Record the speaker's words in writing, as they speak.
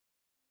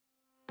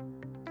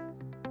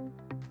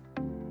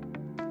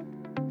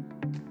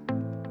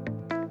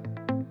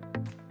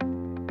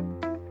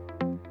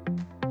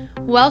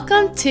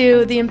Welcome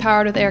to the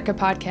Empowered with Erica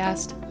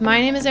podcast. My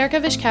name is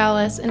Erica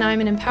Vishkalis, and I'm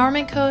an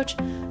empowerment coach,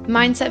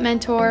 mindset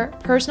mentor,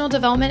 personal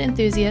development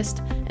enthusiast,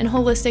 and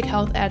holistic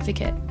health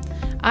advocate.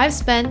 I've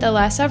spent the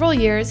last several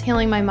years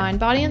healing my mind,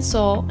 body, and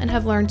soul, and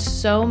have learned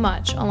so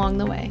much along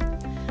the way.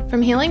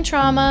 From healing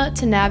trauma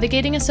to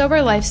navigating a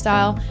sober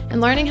lifestyle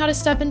and learning how to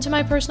step into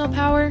my personal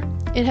power,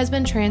 it has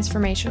been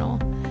transformational.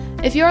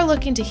 If you are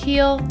looking to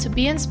heal, to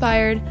be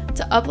inspired,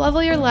 to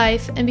uplevel your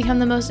life, and become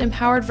the most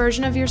empowered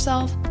version of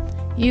yourself,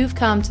 you've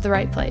come to the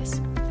right place.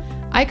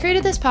 I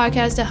created this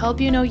podcast to help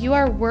you know you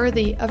are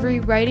worthy of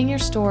rewriting your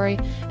story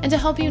and to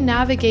help you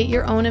navigate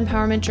your own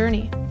empowerment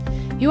journey.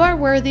 You are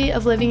worthy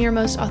of living your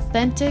most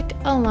authentic,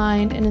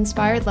 aligned, and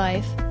inspired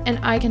life, and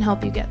I can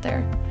help you get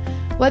there.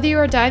 Whether you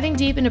are diving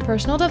deep into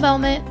personal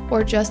development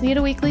or just need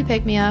a weekly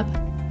pick-me-up,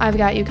 I've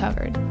got you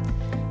covered.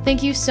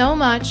 Thank you so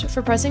much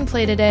for pressing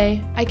play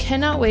today. I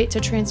cannot wait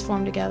to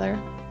transform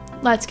together.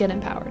 Let's get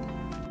empowered.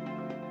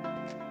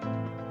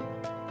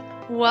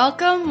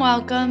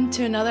 Welcome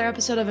to another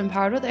episode of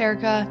Empowered with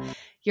Erica.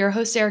 Your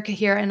host Erica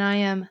here, and I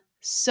am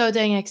so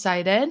dang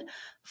excited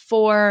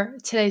for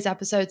today's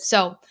episode.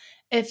 So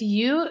if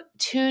you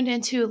tuned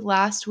into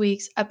last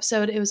week's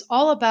episode, it was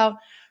all about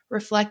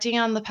reflecting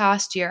on the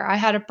past year. I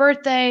had a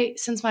birthday.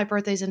 Since my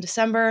birthday's in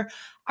December,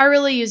 I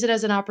really use it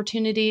as an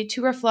opportunity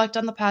to reflect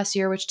on the past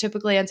year, which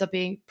typically ends up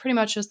being pretty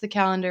much just the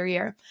calendar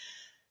year.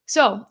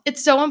 So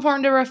it's so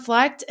important to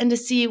reflect and to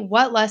see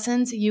what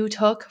lessons you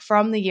took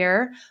from the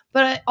year,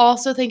 but I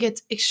also think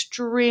it's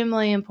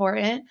extremely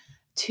important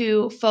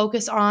to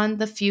focus on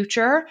the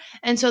future.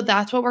 And so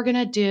that's what we're going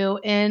to do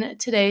in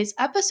today's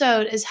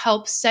episode is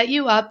help set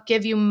you up,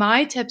 give you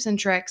my tips and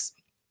tricks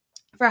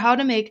for how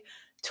to make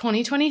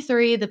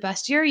 2023 the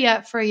best year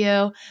yet for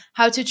you,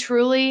 how to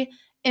truly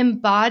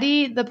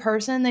embody the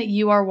person that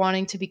you are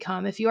wanting to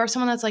become. If you are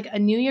someone that's like a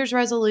New Year's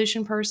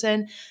resolution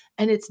person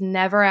and it's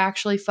never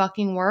actually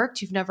fucking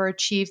worked, you've never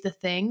achieved the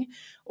thing,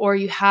 or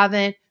you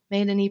haven't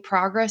made any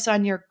progress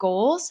on your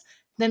goals,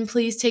 then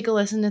please take a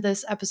listen to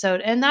this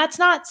episode. And that's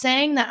not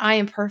saying that I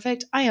am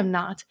perfect. I am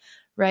not,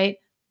 right?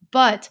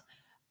 But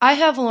I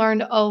have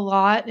learned a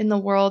lot in the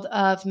world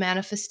of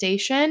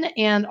manifestation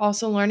and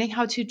also learning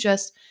how to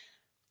just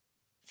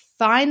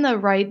find the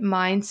right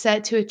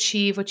mindset to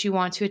achieve what you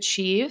want to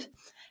achieve.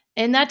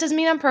 And that doesn't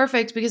mean I'm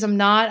perfect because I'm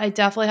not. I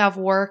definitely have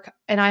work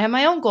and I have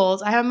my own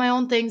goals. I have my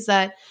own things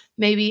that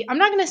maybe I'm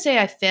not going to say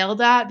I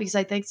failed at because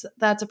I think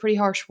that's a pretty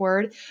harsh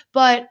word,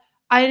 but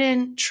I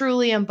didn't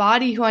truly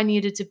embody who I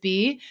needed to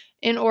be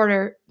in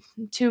order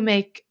to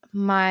make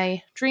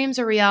my dreams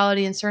a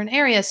reality in certain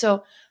areas.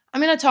 So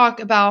I'm going to talk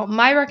about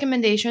my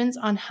recommendations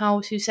on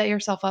how to set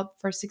yourself up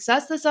for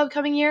success this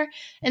upcoming year.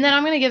 And then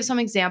I'm going to give some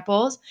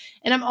examples.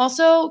 And I'm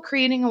also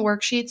creating a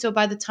worksheet. So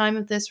by the time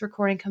of this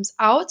recording comes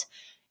out,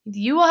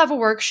 you will have a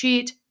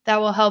worksheet that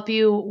will help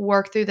you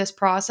work through this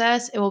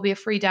process. It will be a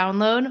free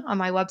download on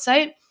my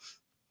website.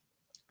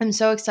 I'm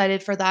so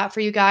excited for that for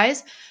you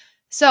guys.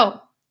 So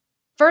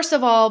first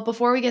of all,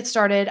 before we get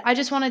started, I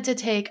just wanted to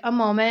take a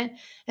moment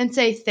and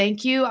say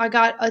thank you. I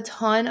got a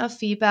ton of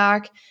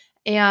feedback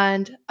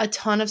and a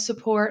ton of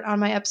support on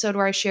my episode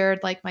where I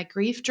shared like my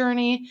grief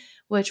journey,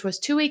 which was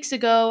 2 weeks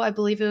ago. I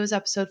believe it was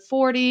episode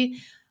 40.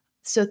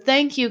 So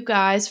thank you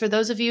guys for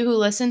those of you who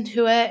listened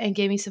to it and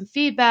gave me some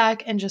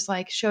feedback and just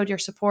like showed your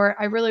support.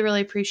 I really,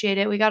 really appreciate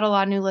it. We got a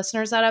lot of new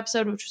listeners that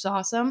episode, which was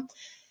awesome.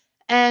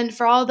 And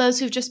for all those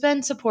who've just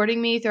been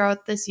supporting me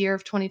throughout this year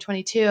of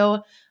 2022,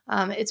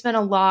 it's been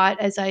a lot.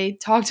 As I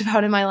talked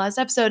about in my last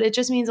episode, it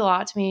just means a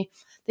lot to me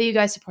that you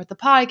guys support the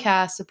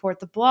podcast, support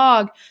the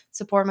blog,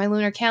 support my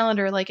lunar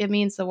calendar. Like it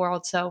means the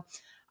world. So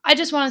I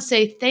just want to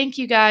say thank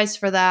you guys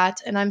for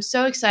that. And I'm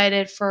so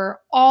excited for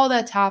all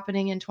that's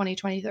happening in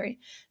 2023.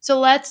 So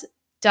let's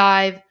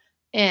dive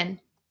in.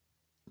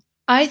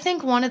 I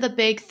think one of the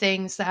big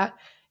things that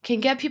can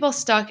get people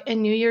stuck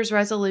in New Year's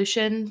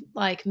resolution,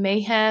 like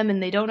mayhem,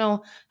 and they don't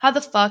know how the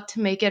fuck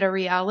to make it a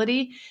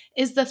reality,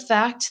 is the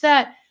fact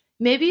that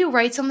maybe you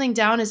write something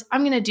down as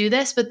I'm going to do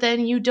this, but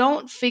then you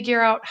don't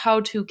figure out how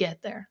to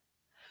get there.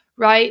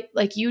 Right?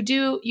 Like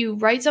you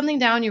write something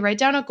down, you write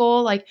down a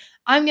goal, like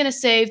I'm going to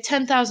save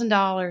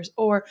 $10,000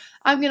 or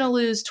I'm going to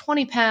lose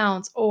 20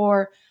 pounds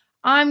or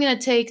I'm going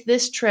to take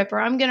this trip or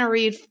I'm going to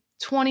read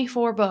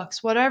 24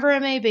 books, whatever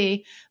it may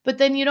be. But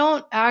then you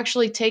don't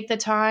actually take the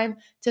time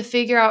to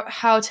figure out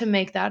how to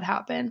make that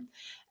happen.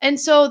 And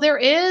so there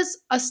is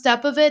a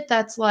step of it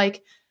that's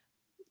like,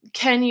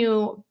 can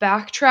you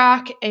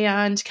backtrack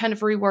and kind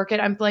of rework it?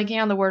 I'm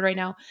blanking on the word right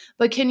now,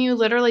 but can you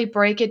literally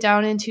break it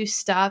down into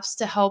steps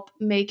to help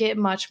make it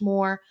much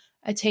more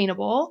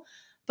attainable?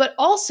 But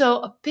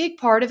also a big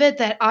part of it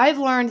that I've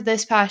learned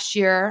this past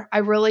year, I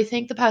really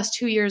think the past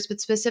 2 years, but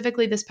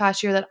specifically this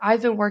past year that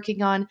I've been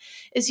working on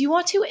is you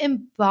want to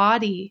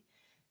embody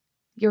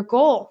your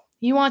goal.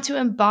 You want to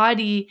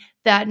embody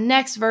that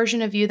next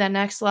version of you, that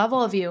next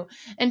level of you,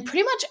 and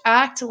pretty much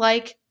act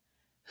like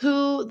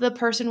who the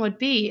person would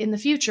be in the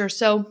future.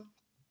 So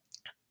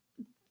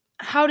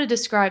how to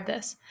describe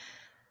this?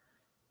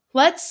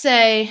 Let's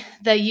say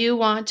that you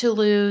want to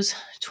lose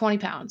 20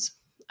 pounds.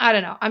 I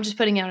don't know. I'm just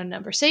putting out a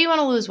number. Say you want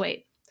to lose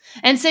weight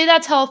and say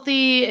that's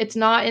healthy. It's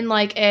not in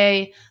like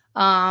a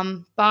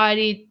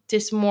body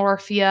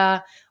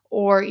dysmorphia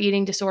or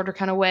eating disorder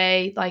kind of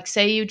way. Like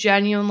say you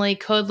genuinely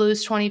could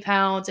lose 20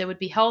 pounds. It would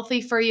be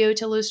healthy for you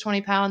to lose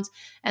 20 pounds.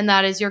 And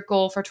that is your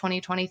goal for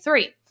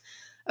 2023.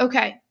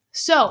 Okay.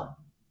 So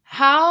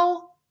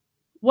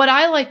what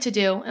I like to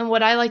do and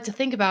what I like to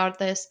think about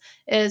this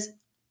is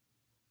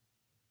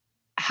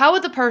how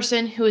would the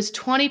person who is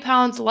 20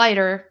 pounds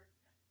lighter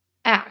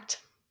act?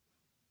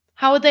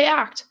 How would they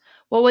act?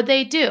 What would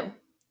they do?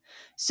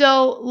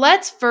 So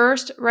let's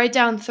first write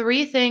down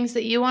 3 things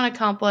that you want to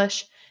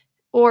accomplish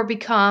or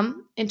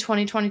become in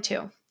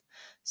 2022.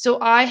 So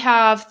I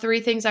have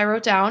 3 things I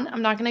wrote down.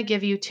 I'm not going to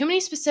give you too many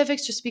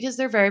specifics just because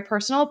they're very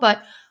personal,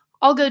 but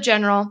I'll go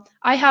general.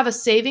 I have a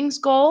savings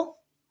goal.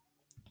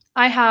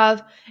 I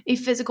have a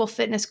physical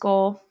fitness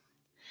goal.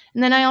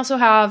 And then I also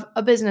have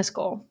a business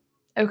goal.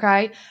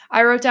 Okay.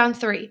 I wrote down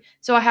 3.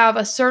 So I have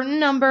a certain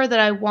number that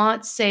I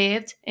want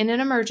saved in an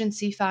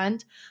emergency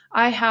fund.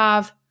 I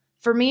have,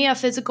 for me, a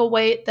physical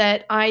weight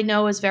that I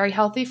know is very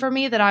healthy for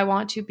me that I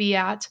want to be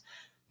at,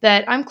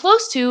 that I'm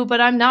close to,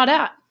 but I'm not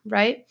at,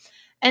 right?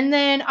 And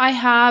then I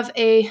have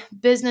a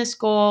business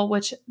goal,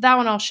 which that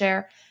one I'll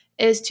share,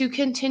 is to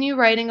continue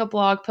writing a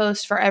blog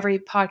post for every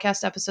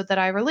podcast episode that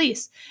I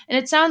release. And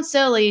it sounds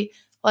silly,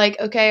 like,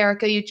 okay,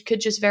 Erica, you could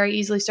just very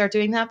easily start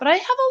doing that. But I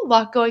have a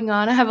lot going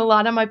on. I have a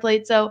lot on my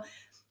plate. So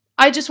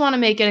I just want to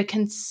make it a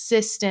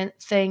consistent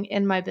thing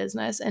in my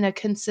business and a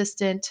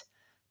consistent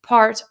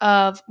part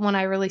of when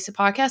I release a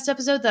podcast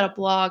episode that a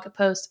blog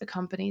post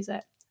accompanies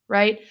it,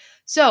 right?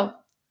 So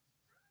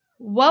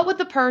what would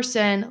the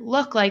person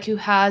look like who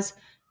has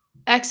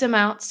X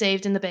amount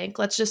saved in the bank?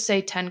 Let's just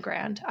say 10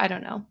 grand. I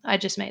don't know. I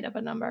just made up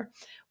a number.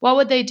 What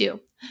would they do?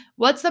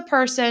 What's the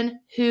person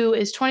who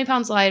is 20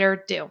 pounds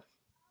lighter do?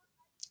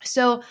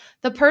 So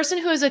the person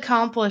who has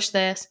accomplished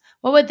this,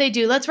 what would they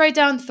do? Let's write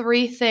down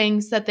 3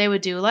 things that they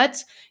would do.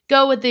 Let's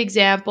go with the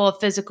example of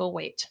physical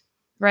weight,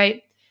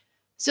 right?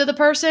 So the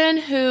person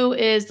who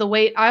is the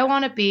weight I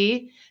want to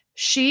be,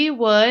 she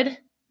would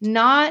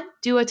not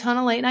do a ton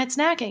of late night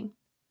snacking.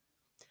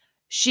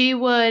 She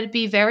would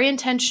be very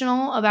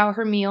intentional about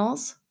her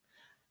meals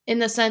in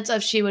the sense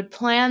of she would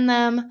plan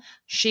them.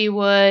 She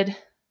would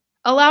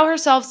allow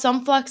herself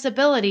some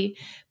flexibility,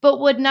 but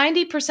would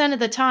 90% of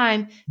the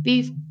time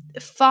be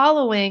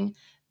following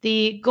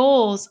the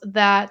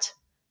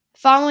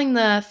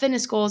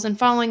fitness goals and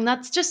following,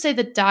 let's just say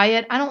the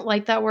diet. I don't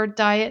like that word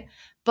diet,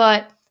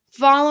 but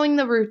following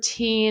the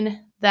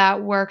routine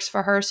that works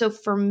for her. So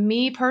for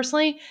me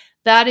personally,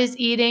 that is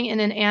eating in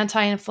an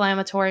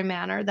anti-inflammatory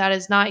manner. That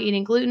is not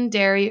eating gluten,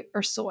 dairy,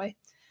 or soy.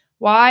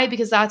 Why?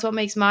 Because that's what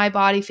makes my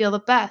body feel the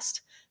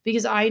best.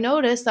 Because I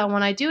notice that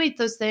when I do eat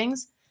those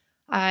things,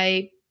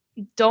 I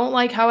don't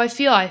like how I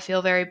feel. I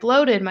feel very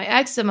bloated. My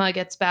eczema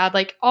gets bad,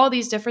 like all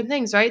these different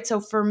things, right? So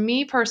for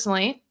me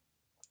personally,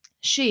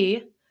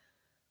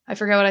 I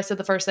forget what I said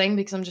the first thing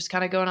because I'm just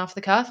kind of going off the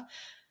cuff.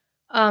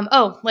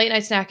 Late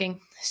night snacking.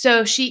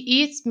 So she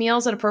eats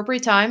meals at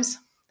appropriate times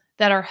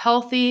that are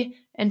healthy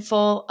and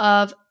full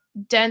of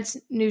dense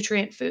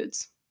nutrient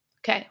foods.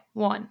 Okay,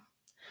 1.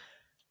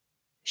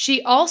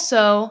 She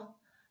also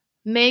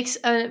makes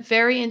a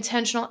very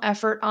intentional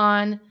effort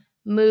on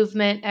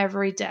movement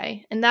every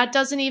day. And that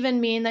doesn't even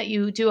mean that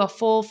you do a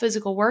full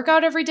physical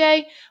workout every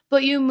day,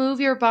 but you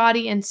move your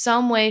body in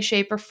some way,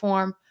 shape, or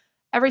form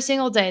every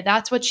single day.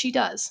 That's what she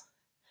does.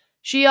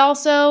 She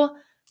also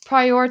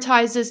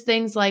prioritizes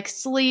things like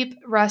sleep,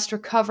 rest,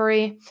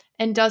 recovery,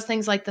 and does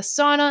things like the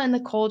sauna and the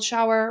cold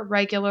shower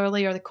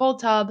regularly, or the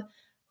cold tub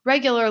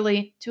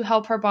regularly, to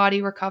help her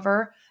body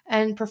recover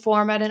and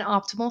perform at an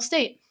optimal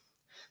state.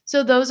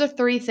 So those are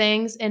 3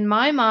 things in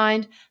my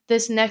mind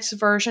this next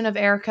version of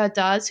Erica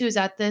does, who's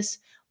at this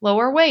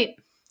lower weight.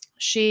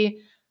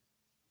 She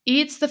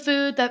eats the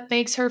food that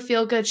makes her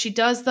feel good. She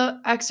does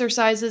the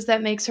exercises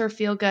that makes her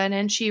feel good,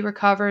 and she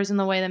recovers in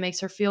the way that makes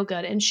her feel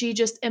good. And she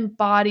just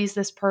embodies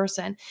this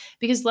person.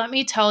 Because let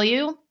me tell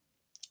you,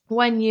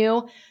 when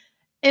you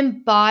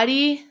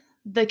embody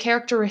the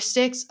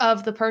characteristics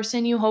of the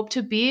person you hope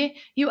to be,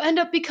 you end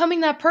up becoming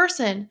that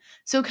person.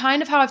 So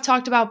kind of how I've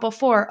talked about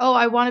before,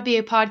 I want to be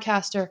a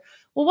podcaster.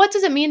 Well, what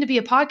does it mean to be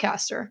a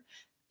podcaster?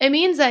 It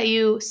means that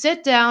you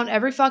sit down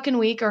every fucking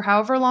week or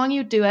however long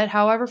you do it,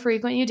 however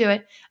frequent you do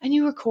it, and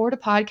you record a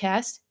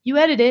podcast, you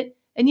edit it,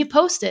 and you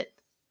post it.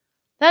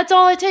 That's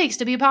all it takes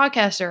to be a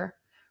podcaster.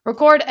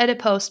 Record, edit,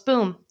 post,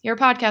 boom. You're a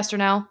podcaster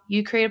now.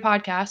 You create a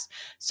podcast.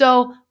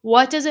 So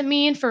what does it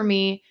mean for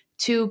me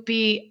to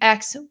be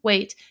X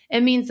weight?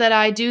 It means that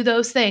I do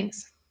those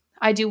things.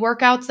 I do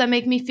workouts that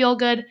make me feel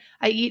good.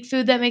 I eat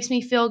food that makes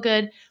me feel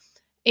good.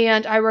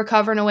 And I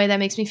recover in a way that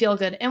makes me feel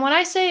good. And when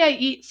I say I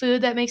eat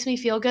food that makes me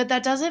feel good,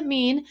 that doesn't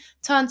mean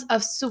tons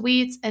of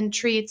sweets and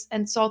treats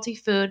and salty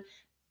food.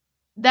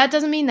 That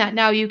doesn't mean that.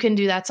 Now, you can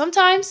do that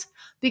sometimes,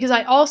 because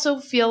I also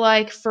feel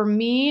like for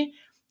me,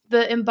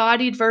 the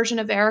embodied version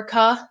of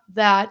Erica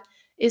that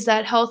is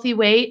that healthy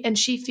weight and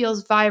she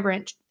feels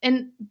vibrant.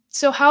 And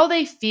so how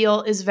they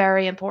feel is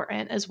very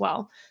important as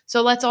well.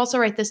 So let's also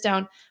write this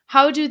down.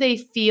 How do they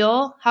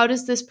feel? How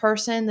does this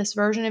person, this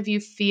version of you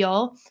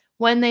feel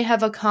when they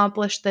have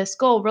accomplished this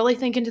goal? Really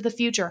think into the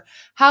future.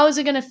 How is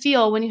it going to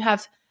feel when you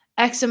have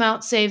X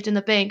amount saved in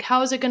the bank?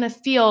 How is it going to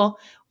feel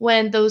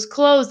when those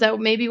clothes that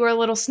maybe were a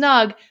little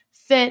snug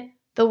fit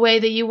the way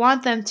that you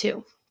want them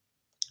to?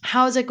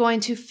 How is it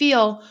going to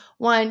feel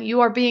when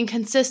you are being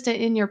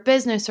consistent in your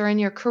business or in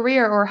your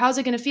career? Or how's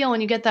it going to feel when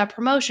you get that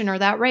promotion or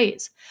that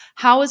raise?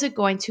 How is it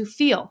going to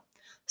feel?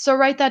 So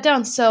write that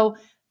down. So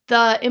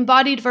the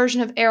embodied version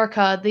of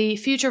Erica, the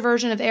future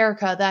version of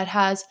Erica that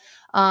has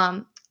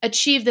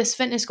achieved this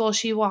fitness goal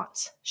she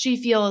wants, she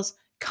feels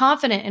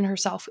confident in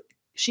herself.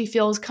 She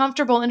feels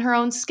comfortable in her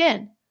own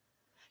skin.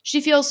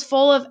 She feels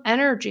full of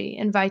energy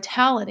and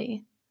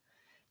vitality.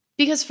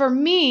 Because for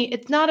me,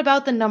 it's not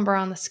about the number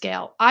on the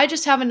scale. I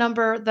just have a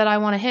number that I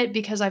want to hit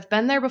because I've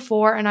been there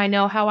before and I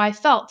know how I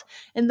felt.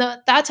 And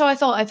that's how I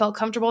felt. I felt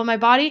comfortable in my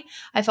body.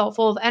 I felt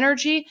full of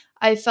energy.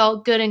 I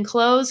felt good in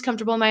clothes,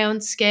 comfortable in my own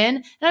skin.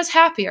 And I was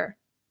happier.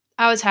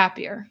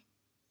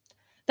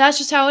 That's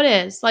just how it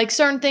is. Like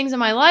certain things in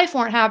my life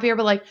weren't happier,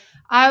 but like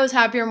I was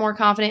happier, more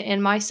confident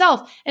in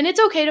myself. And it's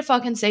okay to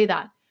fucking say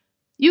that.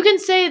 You can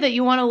say that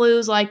you want to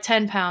lose like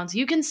 10 pounds.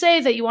 You can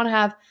say that you want to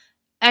have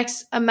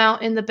X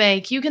amount in the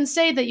bank. You can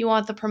say that you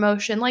want the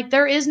promotion. Like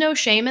there is no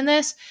shame in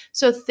this.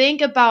 So think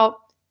about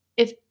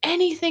if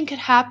anything could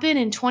happen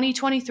in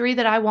 2023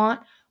 that I want,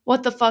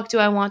 what the fuck do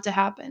I want to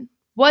happen?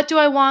 What do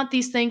I want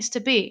these things to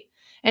be?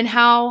 And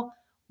how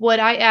would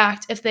I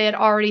act if they had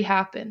already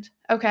happened?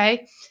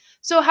 Okay.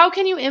 So how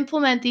can you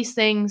implement these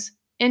things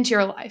into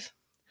your life?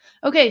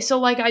 Okay. So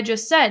like I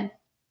just said,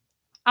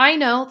 I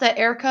know that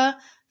Erica,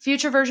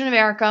 future version of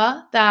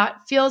Erica,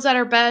 that feels at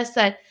her best,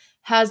 that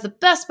has the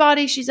best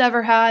body she's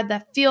ever had,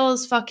 that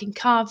feels fucking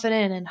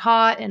confident and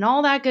hot and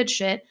all that good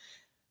shit.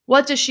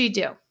 What does she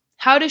do?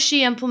 How does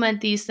she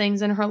implement these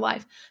things in her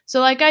life?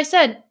 So like I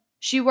said,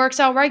 she works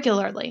out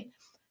regularly.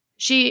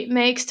 She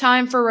makes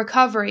time for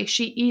recovery.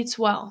 She eats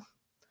well.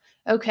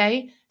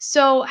 Okay,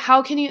 so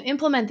how can you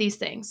implement these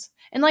things?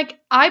 And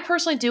like, I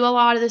personally do a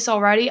lot of this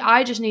already.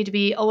 I just need to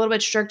be a little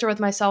bit stricter with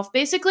myself.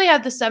 Basically, I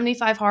have the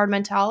 75 hard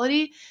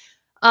mentality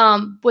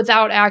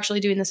without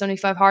actually doing the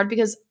 75 hard,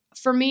 because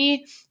for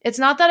me, it's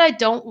not that I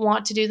don't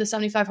want to do the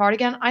 75 hard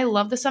again. I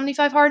love the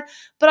 75 hard,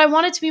 but I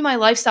want it to be my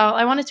lifestyle.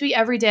 I want it to be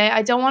every day.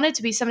 I don't want it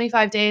to be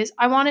 75 days.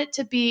 I want it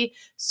to be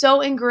so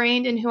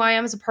ingrained in who I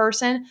am as a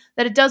person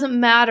that it doesn't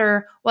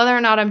matter whether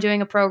or not I'm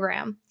doing a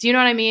program. Do you know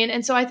what I mean?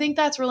 And so I think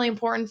that's really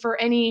important for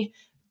any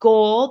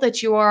goal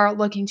that you are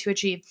looking to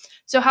achieve.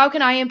 So how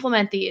can I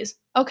implement these?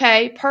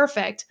 Okay,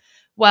 perfect.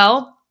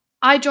 Well,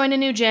 I joined a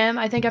new gym.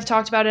 I think I've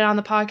talked about it on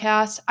the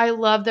podcast. I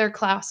love their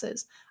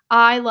classes.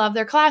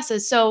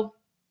 So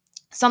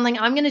something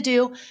I'm going to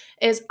do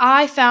is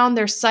I found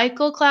their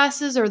cycle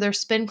classes or their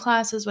spin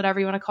classes,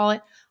 whatever you want to call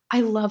it. I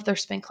love their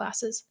spin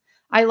classes.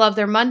 I love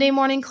their Monday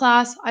morning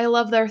class. I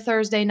love their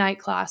Thursday night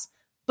class.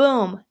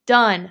 Boom,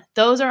 done.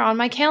 Those are on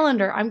my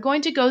calendar. I'm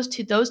going to go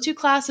to those two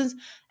classes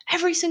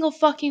every single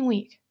fucking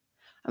week.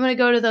 I'm going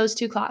to go to those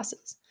two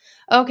classes.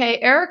 Okay,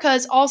 Erica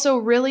is also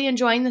really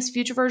enjoying this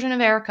future version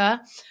of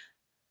Erica.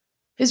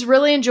 Is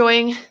really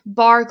enjoying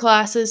bar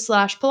classes /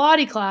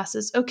 Pilates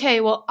classes.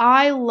 Okay, well,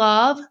 I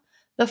love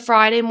the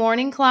Friday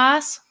morning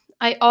class.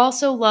 I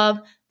also love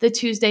the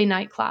Tuesday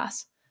night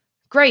class.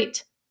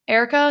 Great.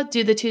 Erica,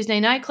 do the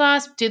Tuesday night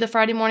class, do the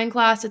Friday morning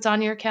class. It's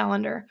on your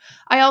calendar.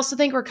 I also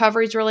think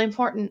recovery is really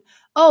important.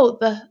 Oh,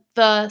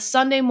 the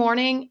Sunday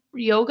morning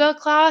yoga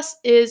class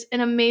is an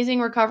amazing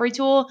recovery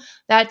tool.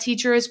 That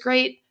teacher is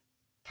great.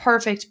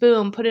 Perfect.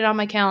 Boom. Put it on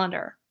my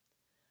calendar.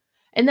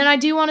 And then I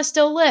do want to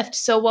still lift.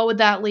 So what would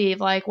that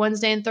leave? Like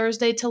Wednesday and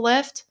Thursday to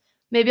lift?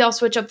 Maybe I'll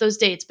switch up those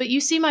dates. But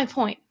you see my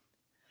point.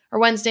 Or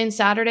Wednesday and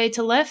Saturday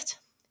to lift?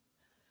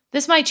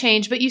 This might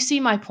change, but you see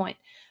my point.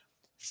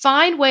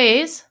 Find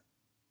ways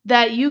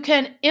that you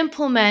can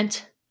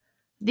implement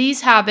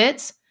these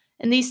habits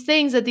and these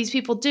things that these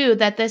people do,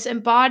 that this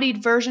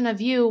embodied version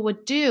of you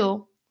would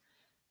do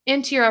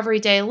into your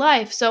everyday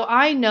life. So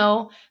I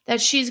know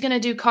that she's going to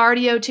do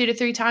cardio 2 to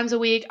 3 times a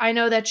week. I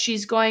know that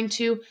she's going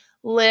to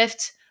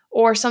lift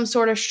or some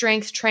sort of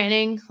strength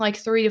training like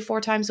 3 to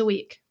 4 times a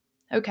week.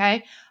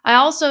 Okay. I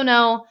also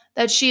know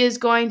that she is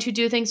going to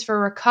do things for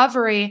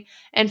recovery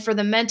and for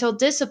the mental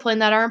discipline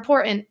that are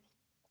important.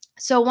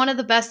 So one of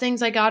the best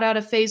things I got out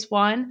of phase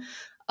 1,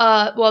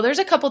 there's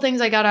a couple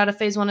things I got out of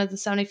phase 1 of the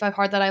 75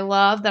 hard that I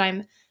love that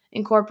I'm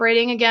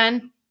incorporating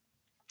again.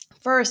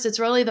 First, it's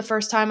really the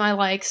first time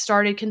I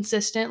started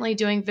consistently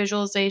doing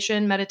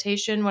visualization,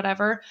 meditation,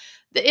 whatever.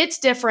 It's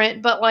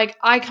different, but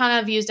I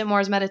kind of used it more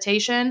as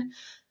meditation.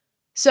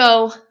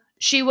 So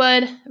she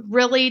would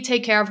really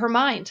take care of her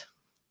mind.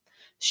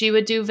 She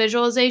would do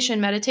visualization,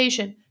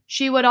 meditation.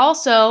 She would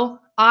also,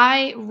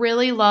 I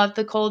really loved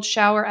the cold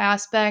shower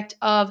aspect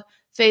of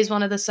phase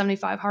 1 of the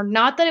 75 hard.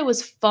 Not that it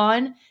was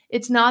fun.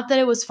 It's not that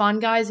it was fun,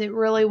 guys. It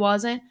really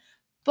wasn't.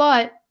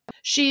 But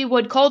she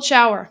would cold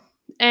shower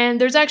And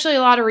there's actually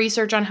a lot of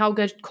research on how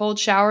good cold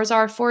showers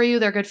are for you.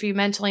 They're good for you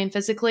mentally and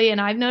physically.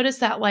 And I've noticed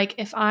that like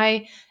if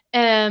I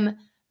am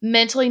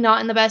mentally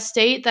not in the best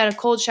state, that a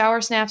cold shower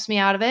snaps me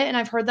out of it. And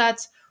I've heard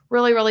that's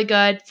really, really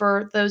good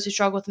for those who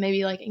struggle with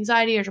maybe like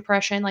anxiety or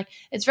depression. Like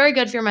it's very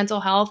good for your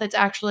mental health. It's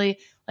actually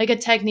like a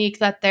technique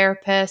that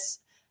therapists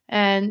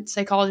and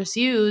psychologists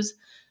use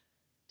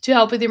to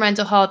help with your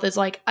mental health is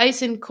like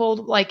ice in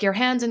cold, like your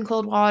hands in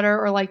cold water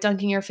or like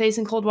dunking your face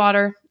in cold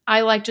water.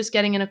 I like just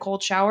getting in a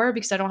cold shower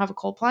because I don't have a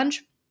cold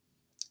plunge.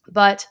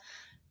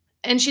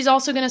 And she's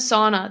also going to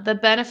sauna. The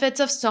benefits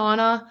of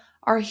sauna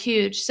are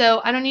huge.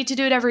 So I don't need to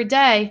do it every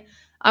day.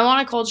 I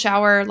want a cold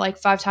shower like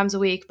 5 times a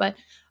week, but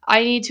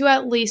I need to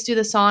at least do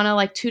the sauna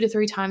like 2 to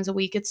 3 times a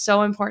week. It's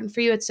so important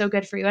for you. It's so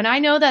good for you. And I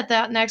know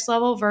that next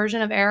level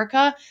version of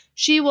Erica,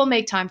 she will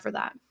make time for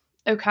that.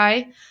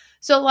 Okay.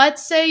 So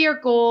let's say your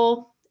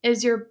goal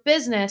is your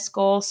business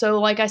goal. So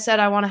like I said,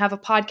 I want to have a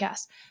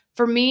podcast.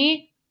 For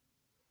me,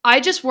 I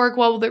just work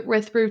well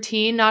with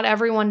routine. Not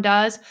everyone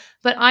does,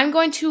 but I'm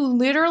going to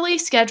literally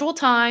schedule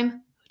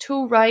time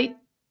to write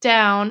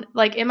down,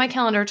 like in my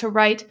calendar, to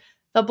write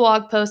the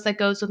blog post that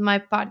goes with my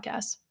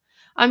podcast.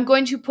 I'm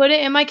going to put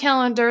it in my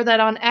calendar that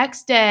on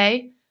X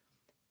day,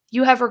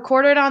 you have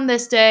recorded on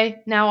this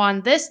day. Now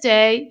on this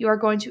day, you are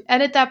going to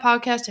edit that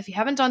podcast if you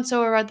haven't done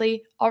so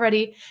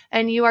already,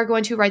 and you are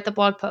going to write the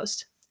blog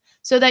post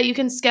so that you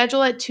can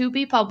schedule it to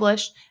be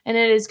published and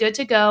it is good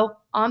to go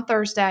on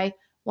Thursday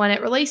when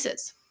it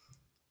releases.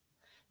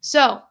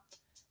 So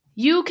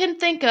you can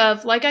think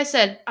of, like I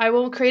said, I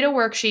will create a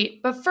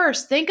worksheet, but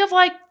first think of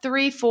like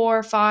 3,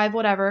 4, 5,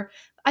 whatever.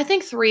 I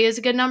think 3 is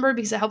a good number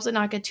because it helps it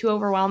not get too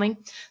overwhelming.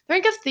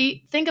 Think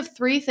of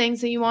 3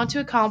 things that you want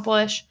to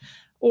accomplish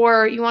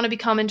or you want to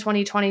become in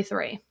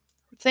 2023.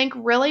 Think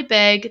really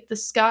big.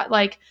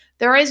 Like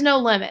there is no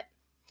limit.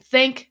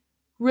 Think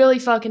really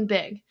fucking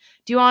big.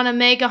 Do you want to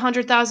make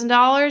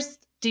 $100,000?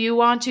 Do you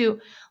want to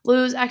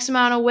lose X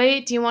amount of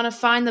weight? Do you want to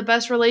find the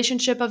best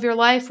relationship of your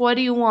life? What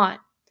do you want?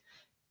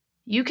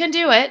 You can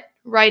do it.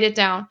 Write it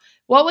down.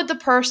 What would the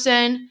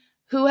person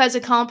who has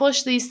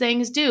accomplished these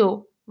things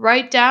do?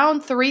 Write down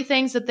 3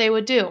 things that they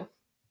would do.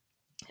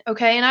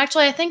 Okay. And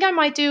actually, I think I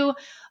might do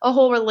a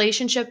whole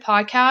relationship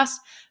podcast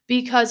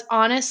because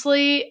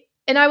honestly,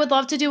 and I would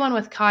love to do one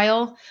with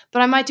Kyle,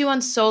 but I might do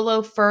one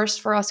solo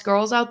first for us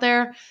girls out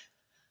there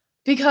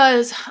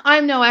because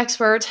I'm no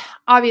expert,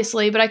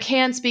 obviously, but I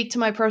can speak to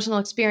my personal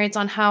experience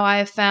on how I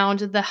have found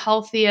the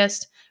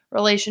healthiest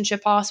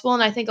relationship possible.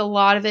 And I think a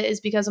lot of it is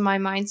because of my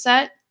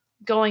mindset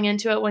going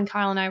into it when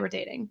Kyle and I were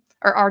dating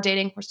or are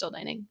dating. We're still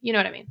dating. You know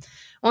what I mean?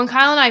 When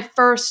Kyle and I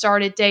first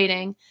started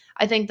dating,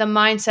 I think the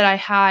mindset I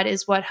had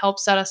is what helped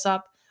set us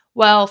up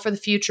well for the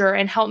future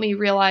and helped me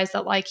realize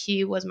that like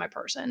he was my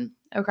person.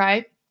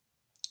 Okay.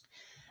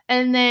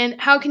 And then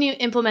how can you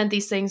implement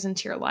these things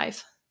into your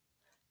life?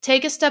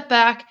 Take a step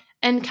back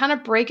and kind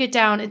of break it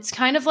down. It's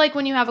kind of like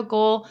when you have a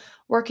goal,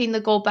 working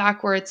the goal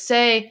backwards.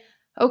 Say,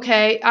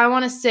 okay, I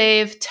want to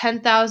save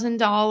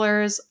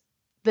 $10,000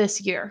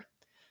 this year.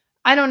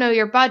 I don't know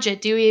your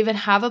budget. Do you even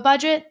have a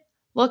budget?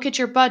 Look at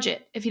your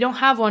budget. If you don't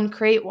have one,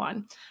 create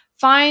one.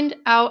 Find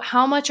out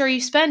how much are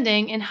you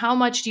spending and how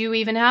much do you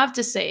even have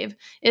to save?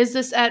 Is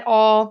this at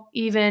all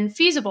even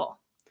feasible?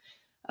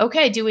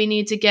 Okay, do we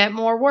need to get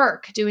more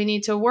work? Do we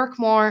need to work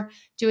more?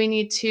 Do we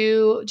need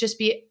to just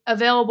be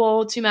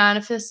available to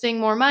manifesting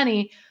more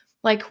money?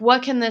 Like,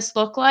 what can this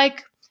look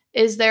like?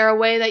 Is there a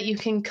way that you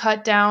can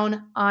cut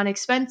down on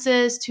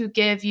expenses to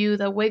give you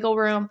the wiggle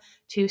room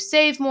to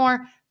save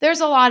more?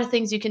 There's a lot of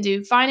things you can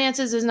do.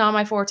 Finances is not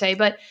my forte,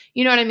 but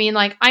you know what I mean?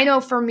 Like, I know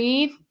for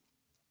me,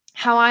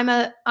 how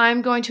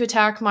I'm going to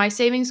attack my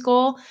savings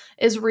goal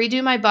is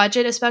redo my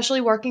budget,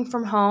 especially working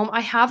from home.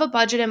 I have a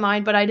budget in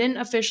mind, but I didn't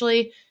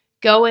officially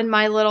go in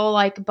my little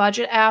like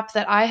budget app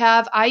that I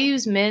have. I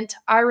use Mint.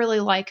 I really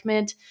like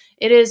Mint.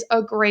 It is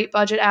a great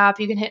budget app.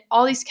 You can hit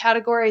all these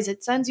categories.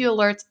 It sends you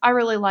alerts. I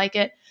really like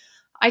it.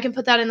 I can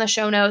put that in the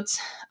show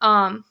notes. But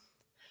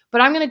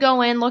I'm going to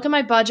go in, look at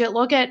my budget,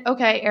 look at,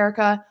 okay,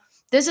 Erica,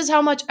 this is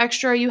how much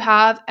extra you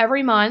have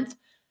every month.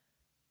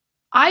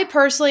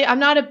 I'm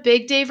not a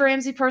big Dave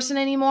Ramsey person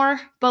anymore,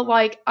 but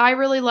like I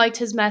really liked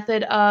his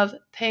method of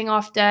paying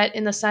off debt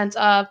in the sense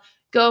of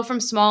go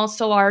from smallest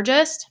to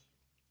largest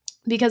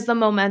because the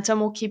momentum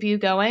will keep you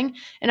going.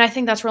 And I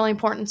think that's really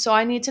important. So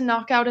I need to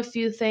knock out a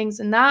few things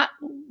in that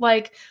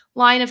like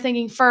line of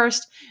thinking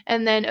first.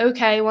 And then,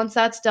 okay, once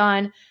that's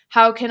done,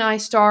 how can I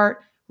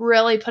start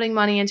really putting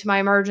money into my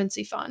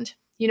emergency fund?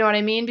 You know what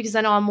I mean? Because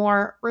then I'll have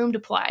more room to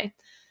play.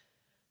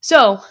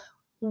 So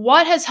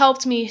what has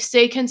helped me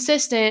stay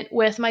consistent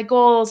with my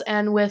goals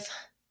and with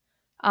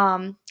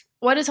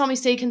what has helped me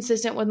stay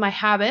consistent with my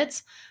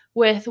habits,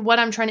 with what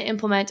I'm trying to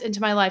implement into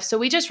my life? So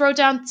we just wrote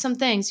down some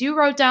things. You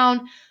wrote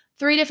down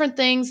 3 different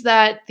things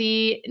that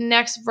the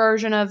next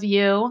version of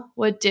you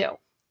would do,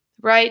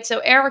 right? So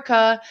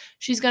Erica,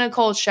 she's going to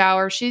cold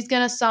shower. She's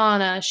going to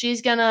sauna.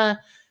 She's going to,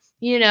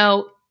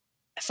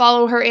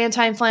 follow her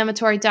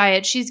anti-inflammatory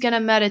diet. She's going to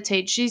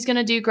meditate. She's going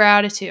to do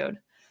gratitude.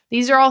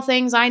 These are all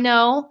things I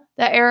know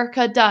that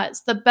Erica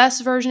does. The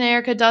best version of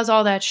Erica does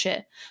all that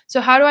shit.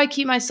 So how do I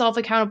keep myself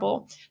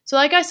accountable? So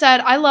like I said,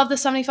 I love the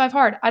 75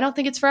 hard. I don't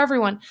think it's for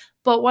everyone.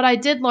 But what I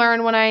did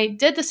learn when I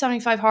did the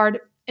 75 hard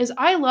is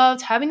I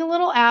loved having a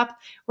little app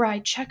where I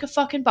check a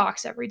fucking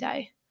box every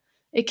day.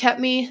 It kept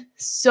me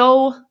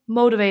so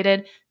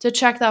motivated to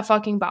check that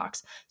fucking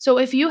box. So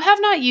if you have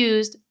not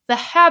used the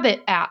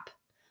Habit app,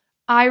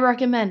 I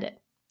recommend it.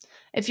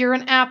 If you're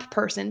an app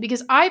person,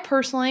 because I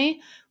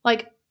personally,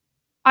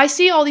 I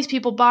see all these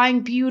people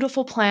buying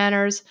beautiful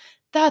planners.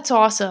 That's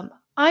awesome.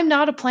 I'm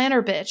not a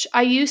planner bitch.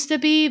 I used to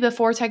be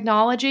before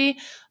technology,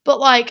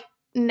 but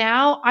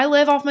now I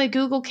live off my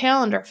Google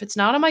Calendar. If it's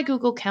not on my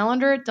Google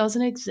Calendar, it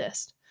doesn't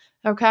exist.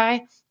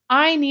 Okay?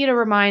 I need a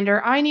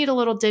reminder. I need a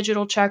little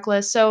digital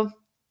checklist. So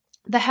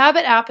the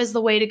Habit app is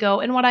the way to go.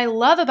 And what I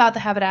love about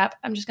the Habit app,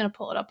 I'm just going to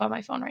pull it up on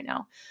my phone right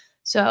now.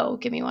 So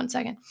give me 1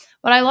 second.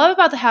 What I love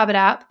about the Habit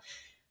app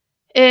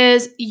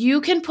is you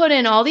can put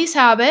in all these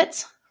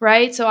habits,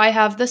 right? So I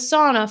have the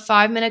sauna,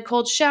 5-minute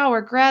cold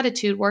shower,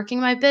 gratitude, working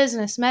my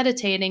business,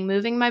 meditating,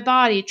 moving my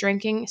body,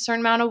 drinking a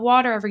certain amount of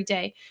water every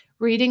day,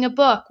 reading a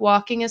book,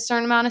 walking a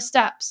certain amount of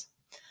steps.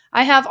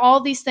 I have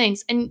all these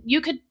things, and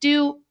you could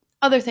do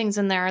other things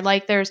in there.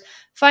 Like there's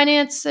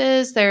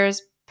finances,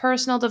 there's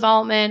personal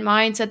development,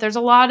 mindset. There's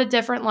a lot of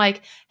different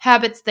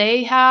habits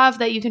they have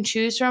that you can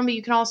choose from, but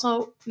you can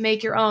also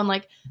make your own.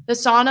 Like the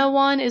sauna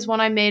one is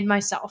one I made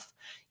myself.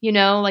 They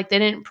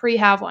didn't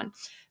pre-have one.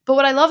 But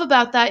what I love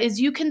about that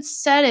is you can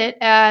set it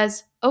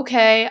as,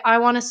 okay, I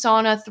want a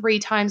sauna 3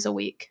 times a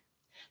week.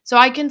 So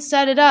I can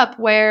set it up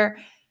where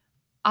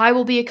I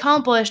will be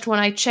accomplished when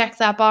I check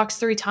that box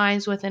 3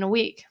 times within a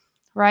week,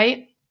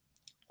 right?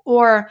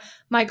 Or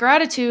my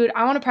gratitude,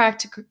 I want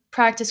to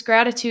practice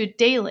gratitude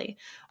daily,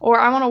 or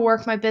I want to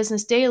work my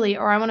business daily,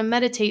 or I want to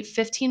meditate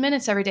 15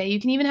 minutes every day. You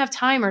can even have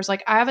timers.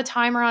 Like I have a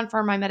timer on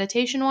for my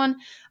meditation one.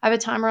 I have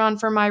a timer on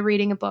for my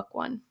reading a book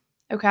one.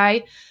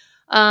 Okay.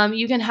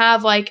 You can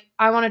have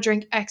I want to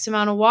drink X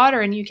amount of water,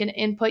 and you can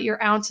input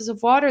your ounces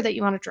of water that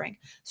you want to drink.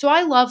 So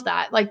I love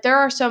that. There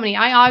are so many.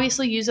 I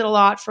obviously use it a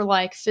lot for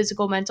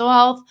physical mental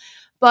health,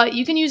 but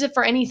you can use it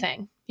for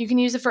anything. You can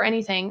you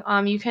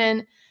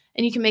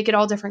can make it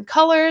all different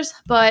colors.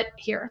 But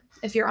here,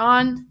 if you're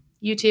on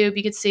YouTube,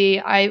 you could see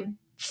I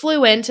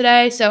flew in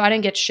today, so I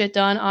didn't get shit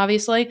done,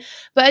 obviously.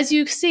 But as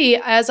you see,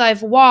 as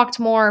I've walked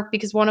more,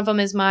 because one of them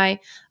is my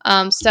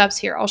steps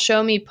here, I'll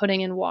show me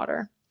putting in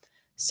water.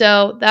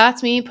 So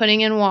that's me putting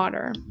in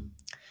water.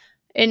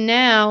 And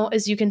now,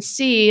 as you can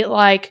see,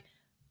 about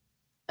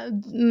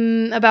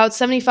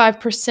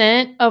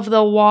 75% of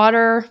the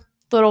water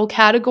little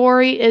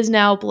category is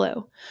now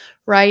blue,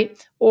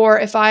 right? Or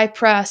if I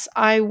press,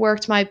 I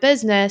worked my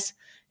business,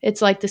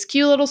 it's like this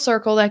cute little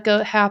circle that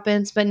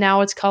happens, but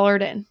now it's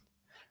colored in,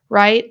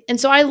 right? And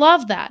so I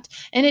love that.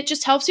 And it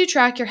just helps you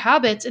track your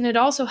habits. And it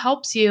also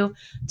helps you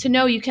to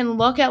know, you can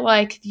look at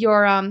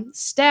your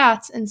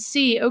stats and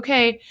see,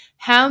 okay,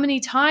 how many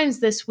times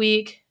this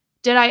week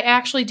did I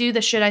actually do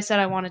the shit I said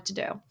I wanted to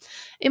do?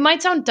 It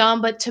might sound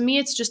dumb, but to me,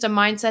 it's just a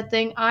mindset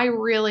thing. I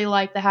really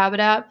like the Habit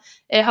app.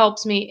 It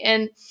helps me.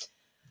 And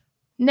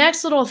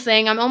next little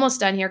thing, I'm almost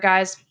done here,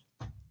 guys.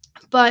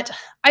 But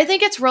I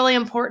think it's really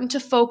important to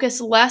focus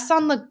less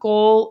on the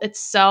goal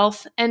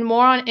itself and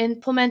more on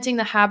implementing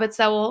the habits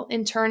that will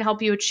in turn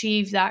help you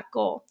achieve that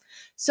goal.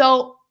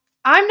 So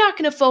I'm not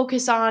going to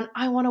focus on,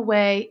 I want to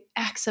weigh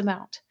X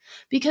amount,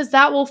 because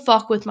that will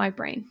fuck with my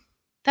brain.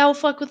 So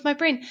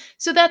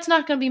that's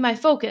not going to be my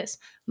focus.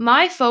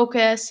 My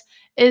focus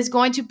is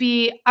going to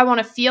be, I want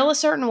to feel a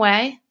certain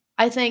way.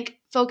 I think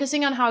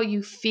focusing on how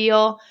you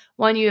feel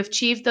when you have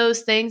achieved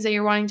those things that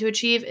you're wanting to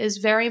achieve is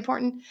very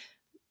important.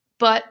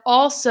 But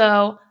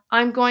also,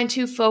 I'm going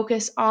to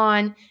focus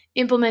on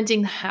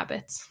implementing the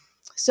habits.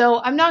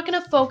 So I'm not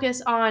going to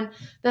focus on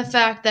the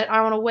fact that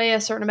I want to weigh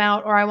a certain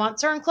amount or I want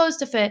certain clothes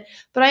to fit,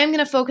 but I am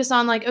going to focus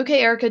on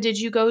okay, Erica, did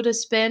you go to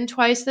spin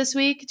twice this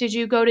week? Did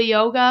you go to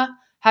yoga?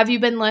 Have you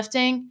been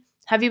lifting?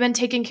 Have you been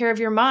taking care of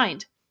your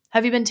mind?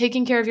 Have you been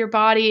taking care of your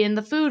body in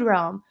the food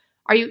realm?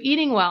 Are you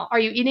eating well? Are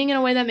you eating in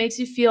a way that makes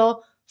you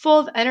feel full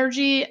of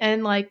energy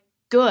and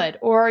good?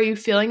 Or are you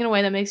feeling in a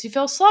way that makes you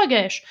feel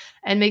sluggish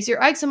and makes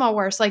your eczema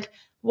worse?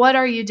 What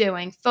are you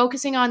doing?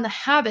 Focusing on the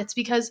habits,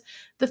 because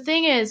the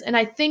thing is, and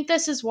I think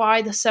this is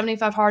why the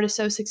 75 hard is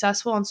so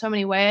successful in so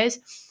many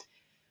ways,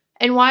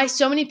 and why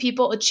so many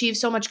people achieve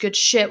so much good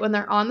shit when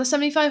they're on the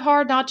 75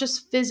 hard, not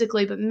just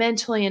physically, but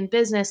mentally and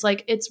business.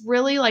 It's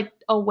really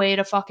a way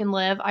to fucking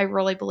live. I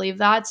really believe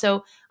that.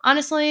 So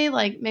honestly,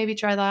 maybe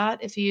try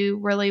that if you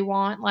really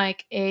want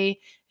a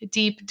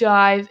deep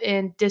dive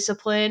in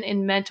discipline,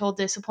 in mental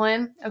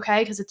discipline.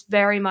 Okay. Cause it's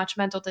very much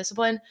mental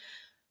discipline,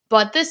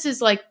 but this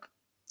is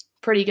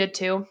pretty good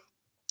too.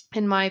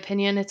 In my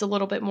opinion, it's a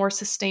little bit more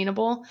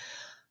sustainable.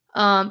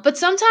 But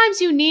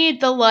sometimes you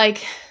need the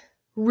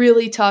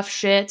really tough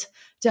shit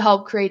to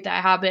help create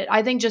that habit.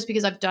 I think just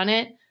because I've done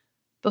it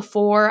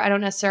before, I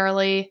don't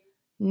necessarily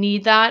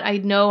need that. I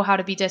know how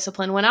to be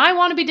disciplined. When I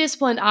want to be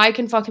disciplined, I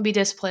can fucking be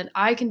disciplined.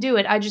 I can do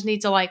it. I just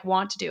need to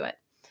want to do it.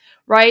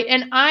 Right.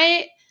 And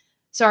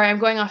sorry, I'm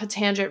going off a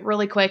tangent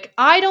really quick.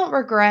 I don't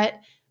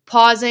regret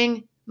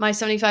pausing my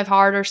 75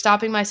 hard or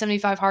stopping my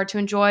 75 hard to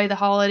enjoy the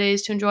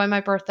holidays, to enjoy my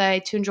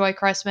birthday, to enjoy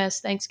Christmas,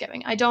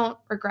 Thanksgiving. I don't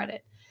regret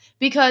it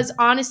because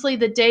honestly,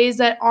 the days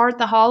that aren't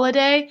the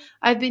holiday,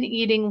 I've been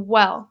eating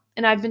well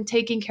and I've been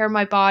taking care of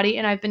my body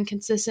and I've been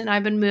consistent.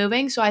 I've been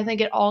moving. So I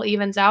think it all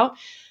evens out.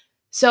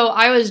 So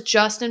I was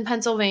just in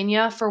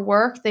Pennsylvania for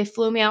work. They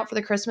flew me out for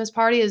the Christmas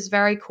party. It was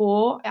very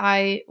cool.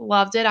 I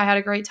loved it. I had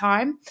a great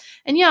time.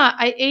 And yeah,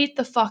 I ate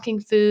the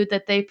fucking food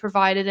that they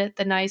provided at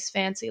the nice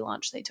fancy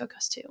lunch they took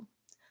us to.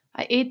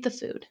 I ate the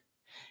food.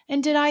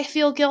 And did I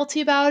feel guilty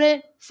about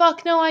it?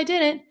 Fuck no, I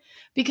didn't.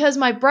 Because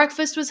my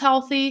breakfast was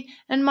healthy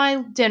and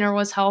my dinner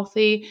was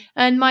healthy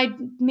and my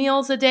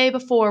meals the day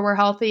before were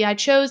healthy. I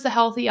chose the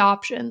healthy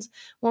options.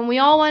 When we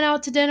all went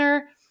out to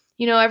dinner,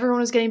 everyone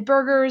was getting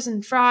burgers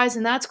and fries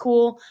and that's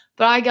cool.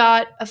 But I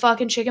got a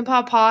fucking chicken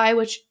pot pie,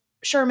 which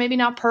sure, maybe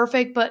not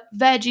perfect, but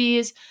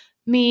veggies,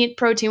 meat,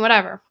 protein,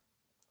 whatever.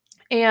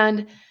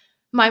 And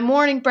my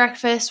morning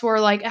breakfasts were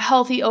like a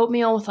healthy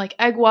oatmeal with like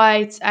egg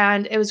whites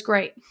and it was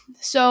great.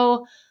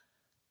 So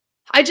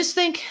I just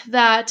think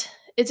that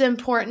it's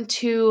important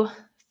to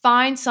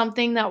find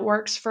something that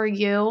works for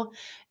you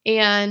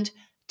and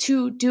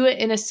to do it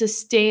in a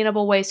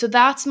sustainable way. So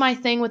that's my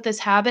thing with this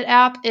habit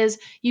app is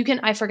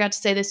I forgot to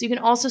say this, you can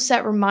also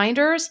set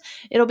reminders.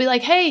 It'll be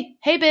like, hey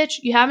bitch,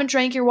 you haven't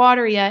drank your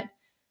water yet.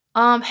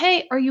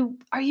 Hey, are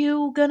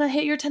you gonna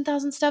hit your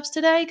 10,000 steps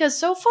today? Because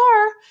so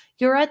far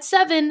you're at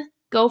 7.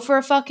 Go for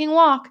a fucking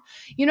walk.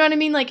 You know what I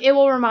mean? Like it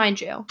will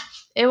remind you.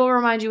 It will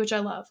remind you, which I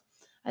love.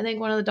 I think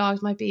one of the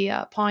dogs might be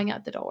pawing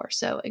at the door,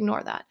 so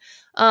ignore that.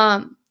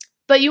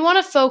 But you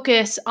want to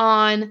focus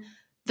on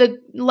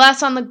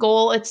less on the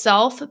goal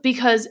itself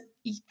because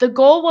the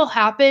goal will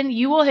happen.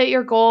 You will hit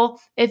your goal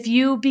if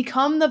you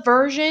become the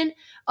version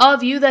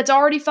of you that's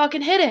already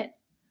fucking hit it.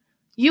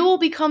 You will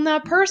become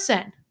that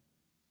person.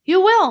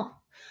 You will.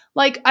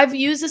 Like I've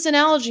used this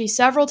analogy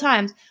several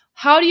times.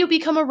 How do you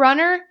become a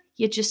runner?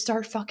 You just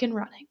start fucking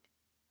running.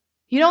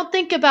 You don't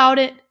think about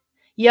it.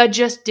 You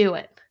just do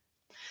it.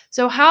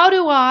 So how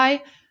do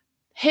I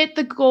hit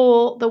the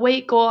goal, the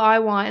weight goal I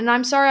want? And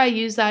I'm sorry I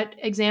use that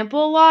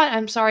example a lot.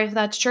 I'm sorry if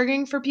that's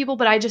triggering for people,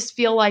 but I just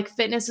feel like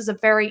fitness is a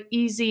very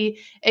easy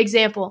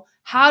example.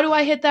 How do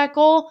I hit that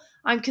goal?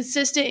 I'm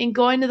consistent in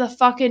going to the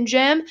fucking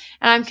gym and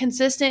I'm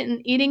consistent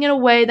in eating in a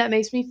way that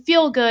makes me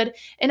feel good.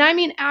 And I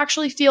mean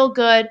actually feel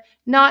good,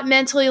 not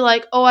mentally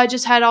like, oh, I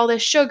just had all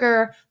this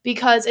sugar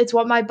because it's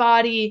what my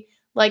body,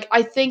 like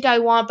I think I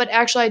want, but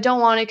actually I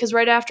don't want it because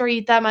right after I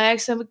eat that, my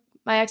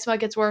eczema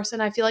gets worse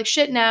and I feel like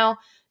shit now.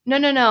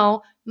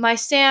 No. My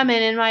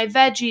salmon and my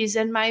veggies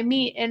and my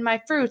meat and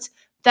my fruits,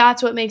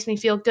 that's what makes me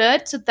feel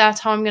good. So that's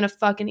how I'm going to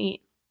fucking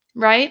eat,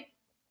 right?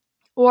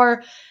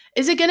 Or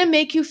is it going to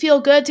make you feel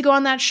good to go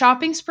on that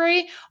shopping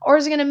spree? Or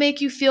is it going to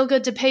make you feel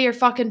good to pay your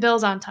fucking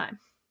bills on time?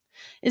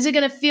 Is it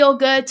going to feel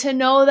good to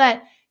know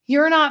that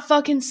you're not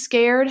fucking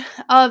scared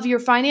of your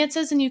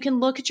finances and you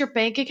can look at your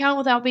bank account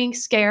without being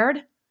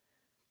scared?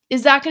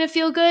 Is that going to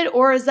feel good?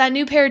 Or is that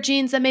new pair of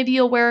jeans that maybe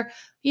you'll wear,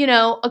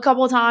 a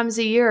couple of times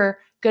a year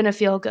going to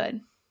feel good?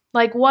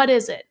 Like, what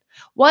is it?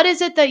 What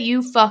is it that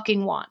you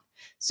fucking want?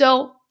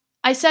 So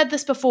I said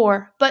this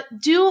before, but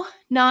do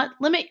not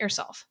limit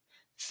yourself.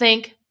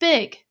 Think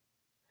big.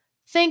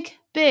 Think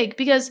big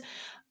because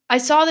I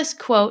saw this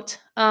quote.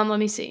 Let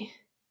me see.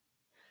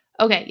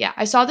 Okay, yeah,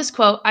 I saw this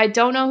quote. I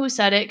don't know who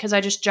said it because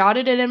I just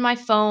jotted it in my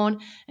phone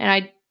and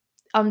I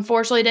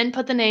unfortunately didn't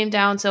put the name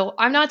down, so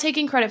I'm not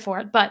taking credit for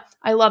it, but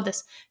I love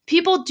this.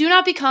 People do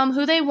not become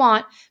who they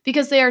want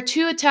because they are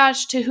too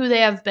attached to who they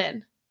have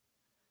been.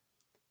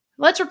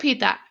 Let's repeat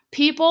that.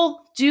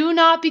 People do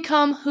not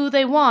become who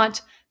they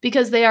want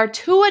because they are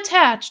too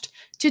attached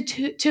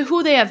to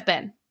who they have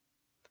been.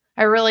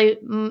 I really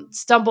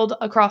stumbled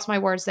across my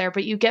words there,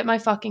 but you get my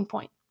fucking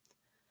point.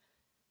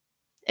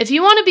 If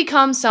you want to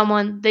become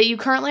someone that you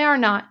currently are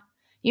not,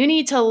 you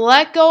need to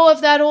let go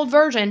of that old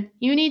version.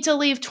 You need to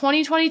leave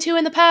 2022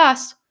 in the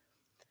past.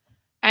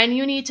 And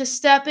you need to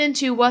step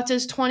into what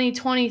does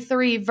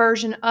 2023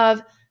 version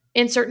of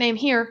insert name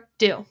here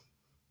do.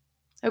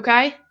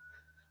 Okay?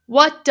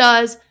 What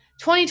does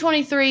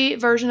 2023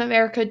 version of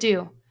Erica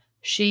do?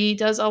 She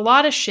does a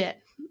lot of shit.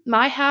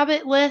 My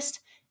habit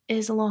list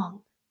is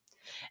long.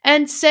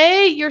 And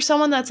say you're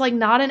someone that's like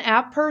not an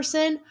app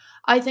person.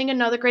 I think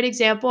another great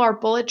example are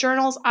bullet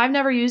journals. I've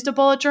never used a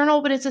bullet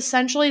journal, but it's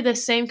essentially the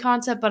same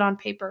concept, but on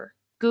paper.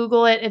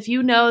 Google it. If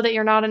you know that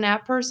you're not an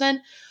app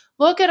person,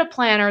 look at a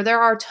planner.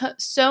 There are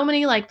so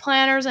many like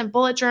planners and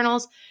bullet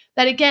journals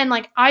that again,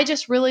 like I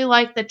just really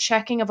like the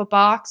checking of a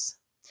box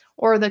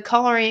or the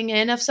coloring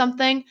in of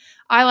something.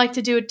 I like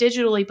to do it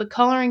digitally, but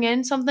coloring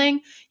in something,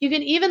 you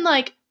can even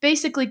like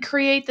basically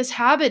create this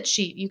habit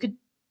sheet. You could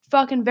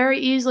fucking very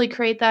easily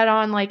create that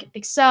on like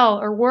Excel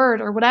or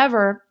Word or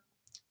whatever.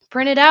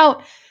 Print it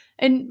out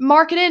and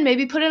mark it in.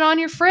 Maybe put it on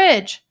your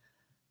fridge.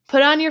 Put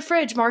it on your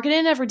fridge. Mark it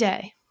in every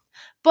day.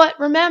 But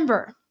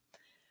remember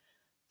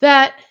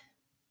that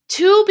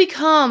to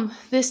become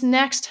this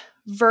next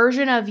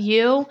version of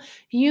you,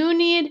 you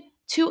need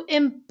to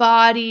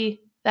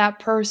embody that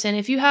person.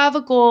 If you have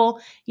a goal,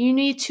 you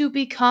need to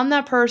become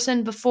that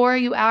person before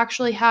you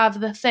actually have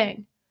the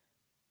thing.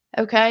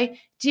 Okay?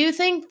 Do you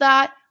think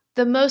that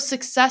the most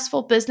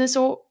successful business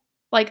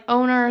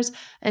owners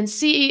and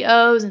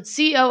CEOs and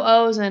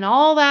COOs and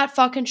all that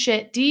fucking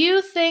shit, do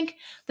you think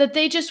that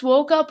they just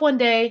woke up one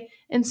day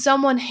and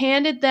someone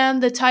handed them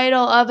the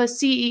title of a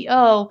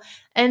CEO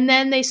and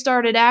then they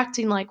started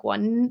acting like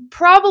one?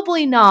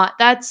 Probably not.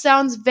 That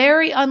sounds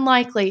very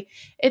unlikely.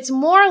 It's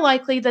more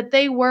likely that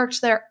they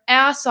worked their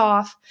ass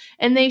off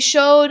and they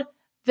showed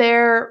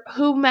their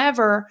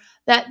whomever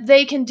that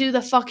they can do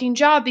the fucking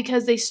job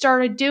because they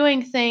started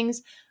doing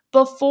things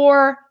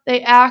before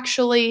they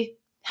actually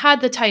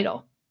had the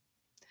title.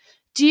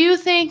 Do you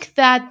think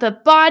that the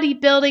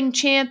bodybuilding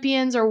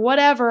champions or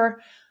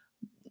whatever,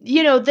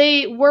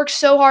 they worked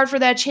so hard for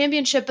that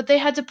championship, but they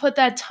had to put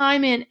that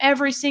time in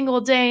every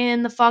single day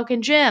in the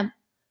fucking gym?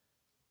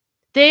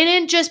 They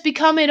didn't just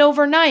become it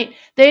overnight.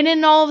 They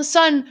didn't all of a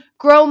sudden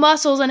grow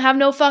muscles and have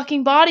no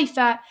fucking body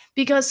fat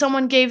because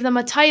someone gave them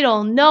a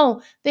title.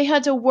 No, they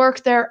had to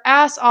work their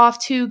ass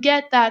off to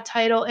get that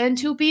title and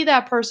to be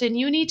that person.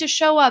 You need to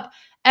show up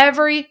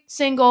every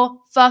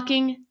single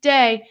fucking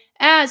day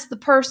as the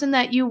person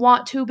that you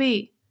want to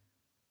be.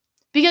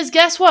 Because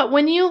guess what?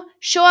 When you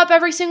show up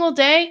every single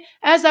day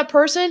as that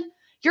person,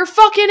 you're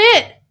fucking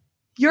it.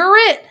 You're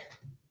it.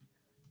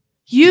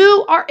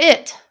 You are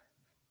it.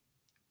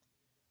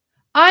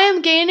 I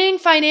am gaining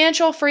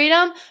financial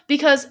freedom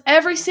because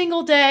every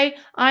single day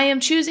I am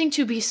choosing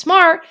to be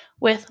smart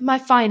with my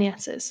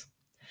finances.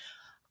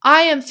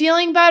 I am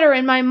feeling better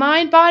in my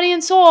mind, body,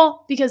 and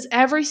soul because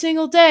every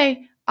single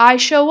day I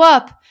show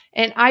up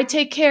and I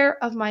take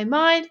care of my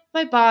mind,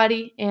 my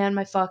body, and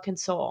my fucking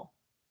soul.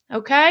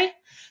 Okay?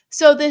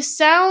 So this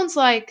sounds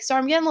like,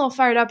 I'm getting a little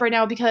fired up right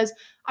now because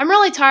I'm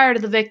really tired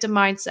of the victim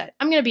mindset.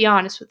 I'm going to be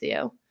honest with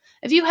you.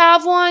 If you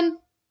have one,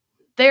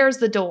 there's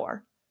the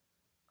door.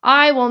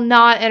 I will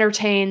not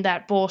entertain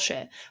that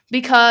bullshit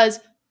because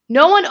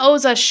no one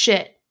owes us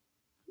shit.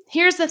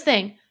 Here's the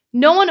thing.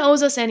 No one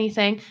owes us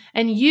anything,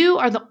 and you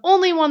are the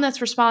only one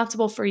that's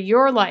responsible for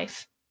your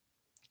life.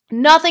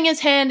 Nothing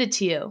is handed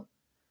to you.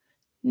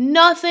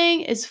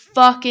 Nothing is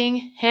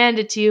fucking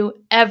handed to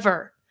you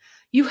ever.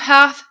 You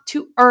have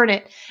to earn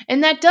it.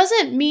 And that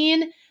doesn't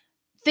mean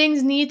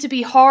things need to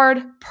be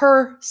hard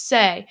per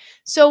se.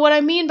 So what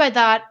I mean by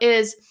that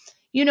is,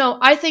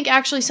 I think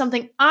actually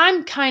something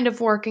I'm kind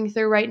of working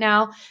through right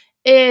now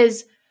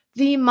is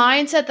the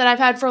mindset that I've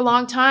had for a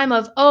long time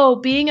of,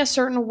 being a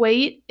certain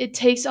weight, it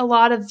takes a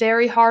lot of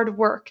very hard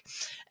work.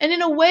 And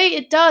in a way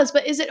it does,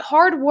 but is it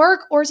hard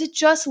work or is it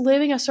just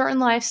living a certain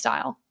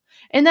lifestyle?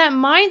 And that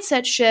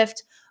mindset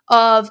shift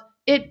of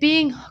it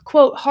being,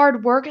 quote,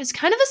 hard work is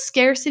kind of a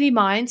scarcity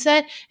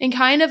mindset and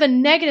kind of a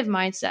negative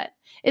mindset.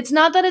 It's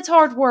not that it's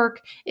hard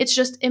work, it's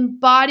just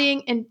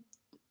embodying and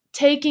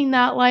taking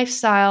that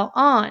lifestyle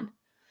on.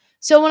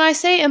 So when I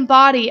say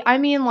embody, I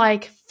mean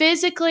like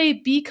physically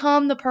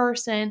become the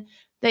person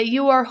that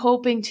you are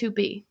hoping to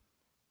be.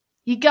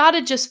 You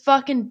gotta just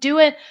fucking do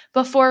it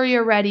before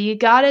you're ready. You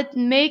gotta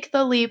make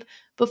the leap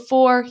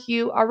before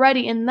you are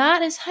ready. And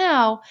that is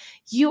how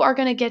you are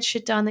gonna get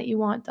shit done that you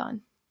want done.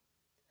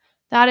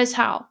 That is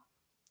how.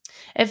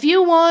 If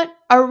you want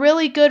a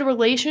really good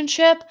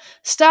relationship,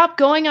 stop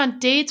going on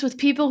dates with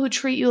people who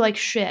treat you like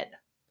shit.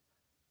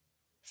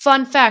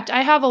 Fun fact,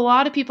 I have a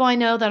lot of people I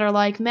know that are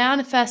like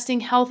manifesting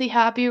healthy,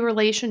 happy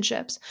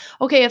relationships.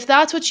 Okay, if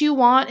that's what you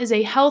want is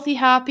a healthy,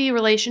 happy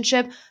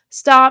relationship,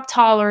 stop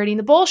tolerating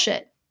the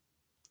bullshit.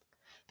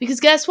 Because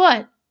guess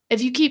what?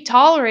 If you keep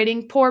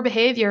tolerating poor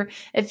behavior,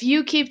 if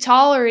you keep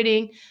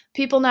tolerating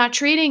people not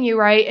treating you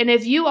right, and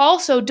if you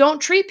also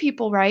don't treat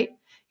people right,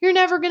 you're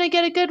never going to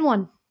get a good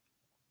one.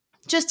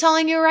 Just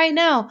telling you right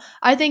now,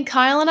 I think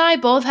Kyle and I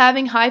both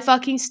having high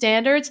fucking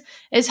standards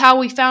is how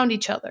we found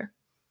each other.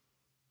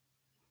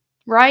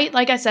 Right?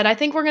 Like I said, I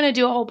think we're going to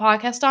do a whole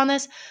podcast on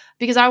this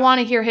because I want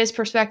to hear his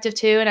perspective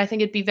too. And I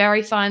think it'd be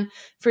very fun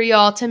for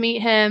y'all to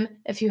meet him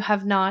if you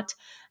have not.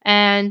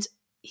 And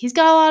he's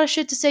got a lot of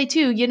shit to say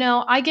too.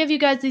 I give you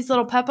guys these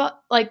little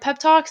pep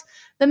talks.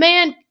 The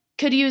man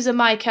could use a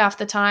mic half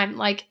the time.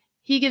 Like,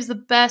 he gives the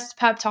best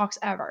pep talks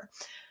ever.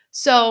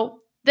 So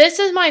this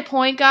is my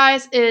point,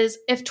 guys, is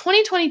if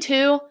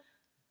 2022,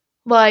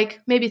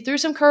 maybe threw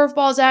some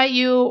curveballs at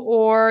you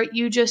or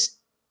you just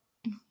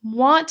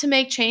want to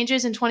make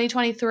changes in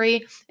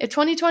 2023, if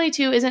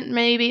 2022 isn't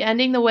maybe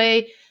ending the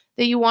way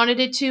that you wanted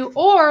it to,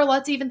 or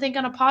let's even think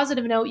on a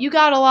positive note, you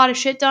got a lot of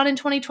shit done in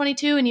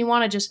 2022 and you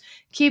want to just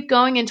keep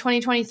going in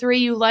 2023,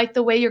 you like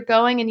the way you're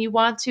going and you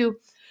want to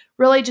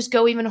really just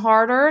go even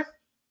harder,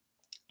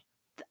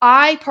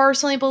 I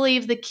personally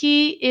believe the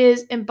key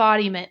is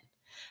embodiment.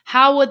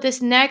 How would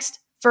this next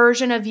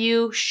version of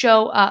you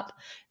show up?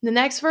 The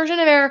next version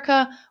of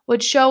Erica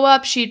would show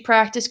up, she'd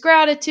practice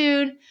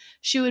gratitude,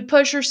 she would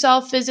push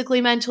herself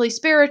physically, mentally,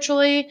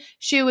 spiritually.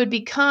 She would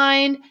be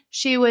kind.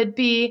 She would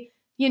be,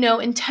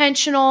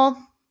 intentional.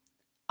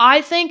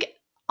 I think,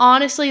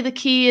 honestly, the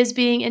key is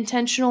being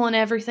intentional in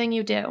everything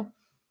you do.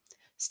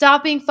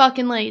 Stop being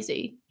fucking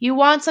lazy. You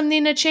want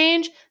something to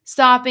change?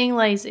 Stop being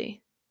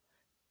lazy.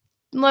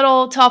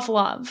 Little tough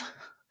love.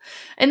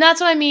 And that's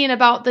what I mean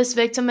about this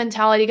victim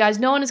mentality, guys.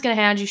 No one is going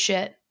to hand you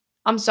shit.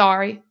 I'm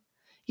sorry.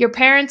 Your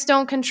parents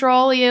don't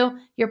control you.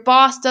 Your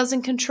boss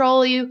doesn't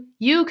control you.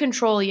 You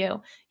control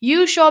you.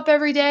 You show up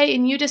every day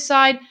and you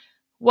decide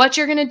what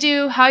you're going to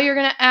do, how you're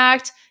going to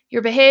act,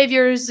 your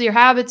behaviors, your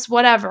habits,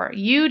 whatever.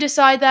 You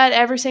decide that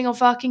every single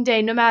fucking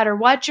day, no matter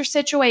what your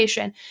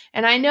situation.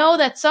 And I know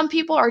that some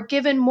people are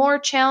given more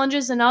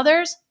challenges than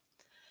others.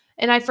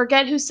 And I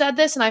forget who said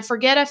this, and I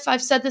forget if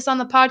I've said this on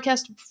the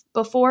podcast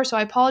before, so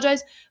I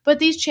apologize. But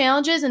these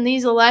challenges and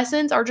these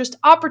lessons are just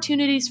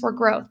opportunities for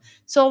growth.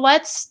 So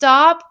let's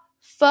stop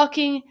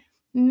fucking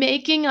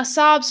making a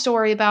sob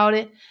story about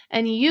it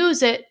and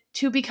use it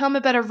to become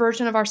a better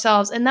version of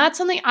ourselves. And that's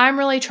something I'm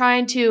really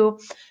trying to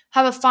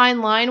have a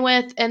fine line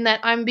with, and that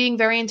I'm being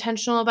very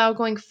intentional about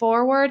going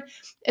forward,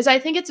 is I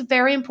think it's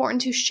very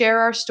important to share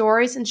our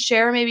stories and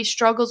share maybe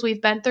struggles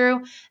we've been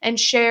through and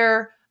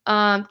share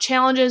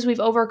challenges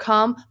we've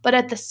overcome. But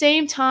at the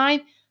same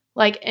time,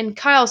 and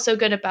Kyle's so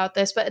good about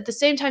this, but at the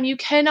same time, you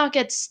cannot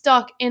get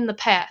stuck in the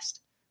past.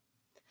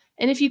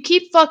 And if you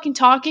keep fucking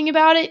talking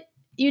about it,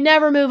 you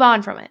never move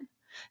on from it.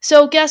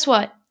 So guess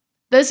what?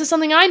 This is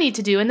something I need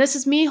to do, and this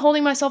is me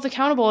holding myself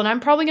accountable, and I'm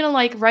probably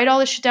going to write all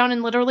this shit down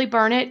and literally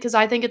burn it because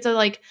I think it's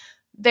a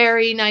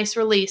very nice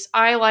release.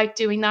 I like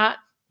doing that.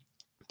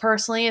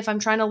 Personally, if I'm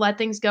trying to let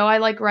things go, I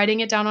like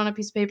writing it down on a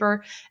piece of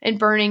paper and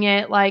burning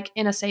it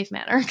in a safe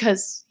manner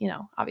because,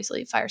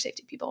 obviously fire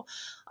safety people.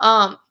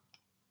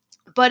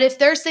 But if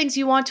there's things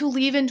you want to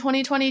leave in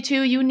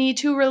 2022, you need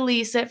to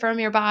release it from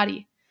your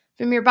body,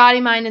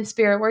 mind, and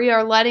spirit. We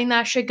are letting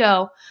that shit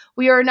go.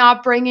 We are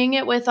not bringing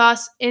it with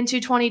us into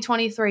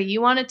 2023.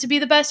 You want it to be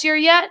the best year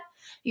yet?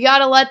 You got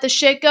to let the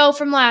shit go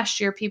from last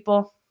year,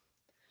 people.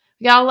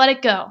 You got to let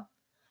it go.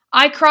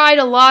 I cried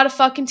a lot of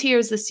fucking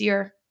tears this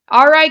year.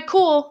 All right,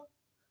 cool.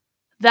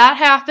 That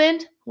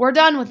happened. We're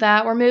done with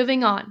that. We're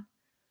moving on.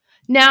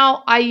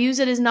 Now, I use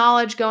it as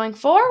knowledge going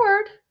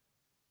forward,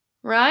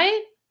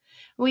 right?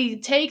 We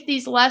take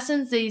these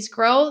lessons, these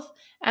growth,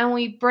 and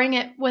we bring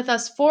it with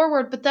us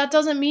forward, but that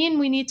doesn't mean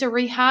we need to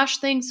rehash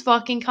things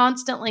fucking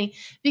constantly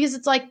because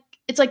it's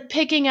like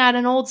picking at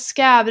an old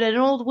scab, at an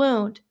old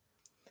wound.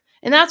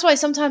 And that's why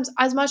sometimes,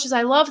 as much as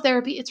I love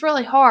therapy, it's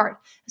really hard,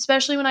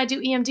 especially when I do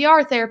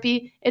EMDR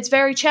therapy. It's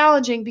very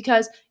challenging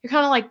because you're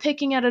kind of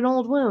picking at an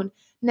old wound.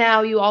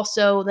 Now you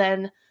also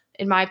then,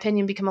 in my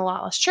opinion, become a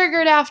lot less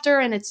triggered after,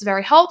 and it's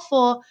very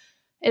helpful.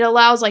 It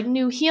allows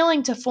new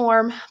healing to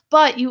form,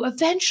 but you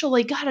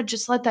eventually gotta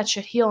just let that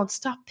shit heal and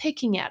stop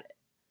picking at it,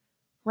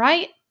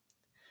 right?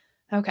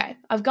 Okay,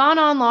 I've gone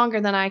on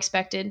longer than I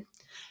expected,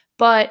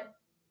 but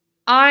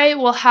I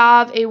will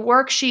have a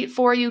worksheet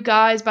for you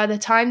guys by the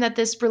time that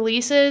this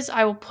releases.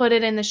 I will put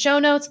it in the show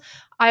notes.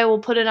 I will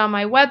put it on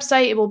my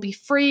website. It will be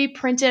free,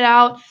 print it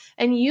out,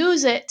 and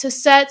use it to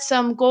set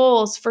some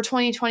goals for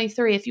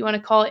 2023. If you want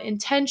to call it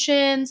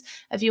intentions,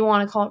 if you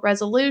want to call it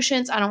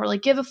resolutions, I don't really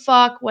give a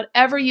fuck.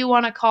 Whatever you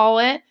want to call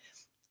it,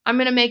 I'm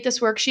going to make this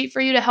worksheet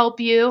for you to help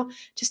you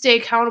to stay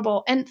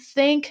accountable and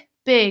think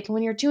big.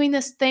 When you're doing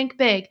this, think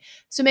big.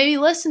 So maybe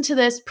listen to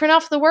this, print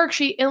off the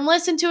worksheet, and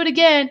listen to it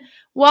again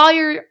while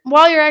you're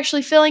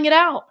actually filling it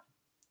out.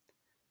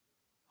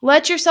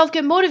 Let yourself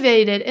get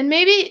motivated. And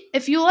maybe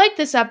if you like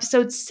this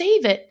episode,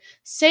 save it.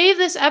 Save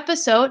this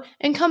episode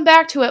and come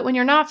back to it when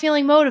you're not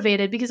feeling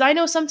motivated. Because I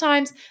know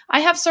sometimes I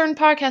have certain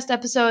podcast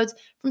episodes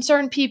from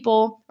certain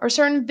people or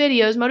certain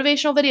videos,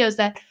 motivational videos,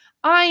 that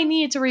I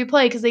need to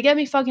replay because they get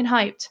me fucking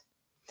hyped.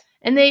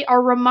 And they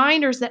are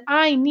reminders that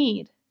I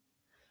need.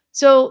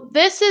 So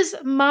this is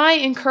my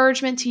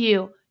encouragement to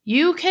you.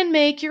 You can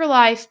make your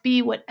life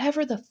be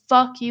whatever the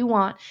fuck you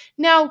want.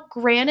 Now,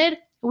 granted,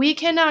 we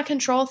cannot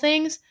control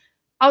things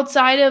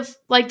outside of,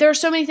 there are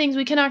so many things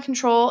we cannot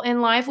control in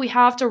life. We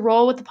have to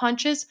roll with the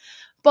punches,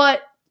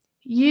 but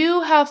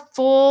you have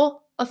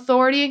full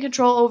authority and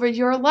control over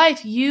your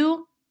life.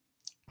 You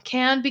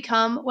can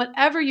become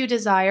whatever you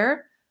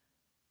desire.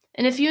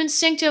 And if you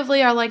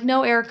instinctively are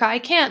no, Erica, I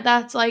can't,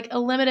 that's a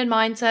limited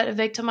mindset, a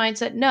victim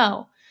mindset.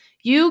 No,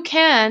 you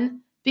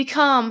can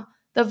become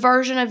the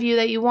version of you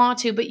that you want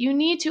to, but you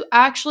need to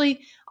actually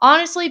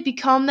honestly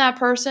become that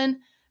person,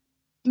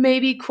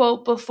 maybe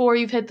quote, before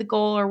you've hit the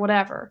goal or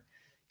whatever.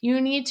 You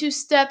need to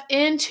step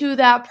into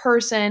that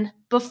person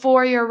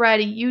before you're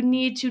ready. You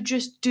need to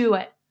just do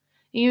it.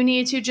 You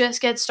need to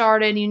just get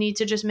started. You need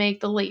to just make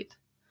the leap.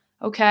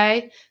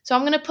 Okay? So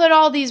I'm going to put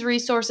all these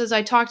resources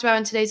I talked about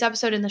in today's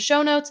episode in the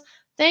show notes.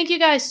 Thank you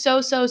guys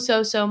so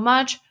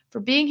much for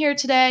being here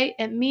today.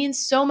 It means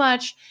so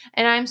much.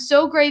 And I'm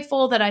so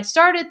grateful that I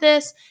started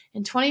this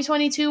in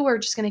 2022. We're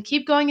just going to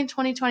keep going in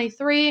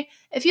 2023.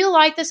 If you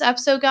like this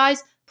episode,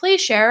 guys, please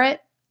share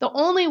it. The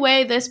only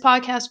way this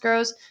podcast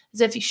grows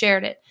is if you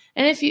shared it.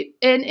 And if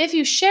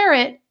you share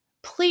it,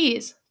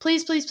 please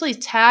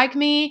tag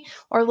me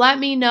or let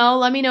me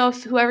know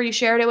if whoever you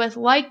shared it with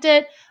liked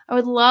it. I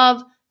would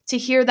love to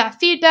hear that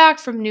feedback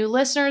from new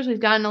listeners. We've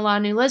gotten a lot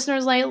of new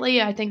listeners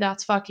lately. I think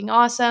that's fucking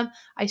awesome.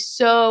 I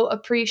so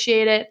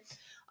appreciate it.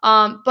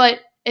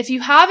 But if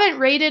you haven't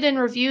rated and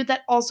reviewed,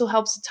 that also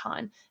helps a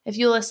ton. If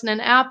you listen in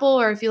Apple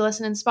or if you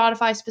listen in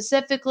Spotify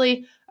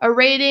specifically, a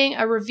rating,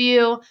 a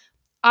review,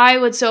 I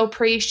would so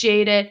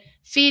appreciate it.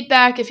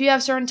 Feedback, if you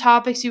have certain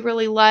topics you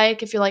really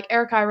like, if you're like,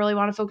 Erica, I really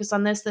want to focus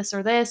on this,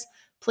 or this,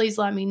 please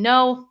let me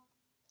know.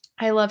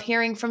 I love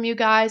hearing from you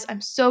guys.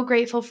 I'm so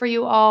grateful for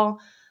you all.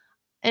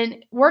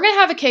 And we're going to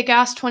have a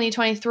kick-ass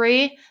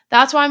 2023.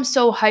 That's why I'm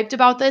so hyped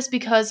about this,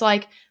 because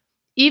like,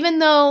 even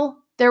though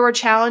there were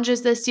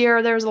challenges this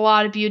year, there was a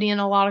lot of beauty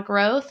and a lot of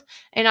growth.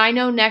 And I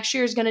know next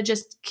year is going to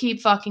just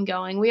keep fucking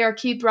going. We are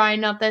keep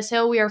riding up this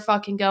hill. We are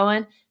fucking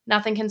going.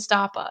 Nothing can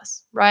stop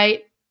us,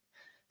 right?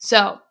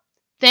 So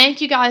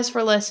thank you guys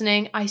for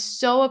listening. I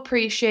so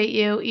appreciate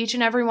you, each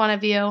and every one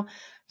of you.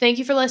 Thank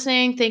you for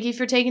listening. Thank you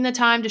for taking the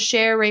time to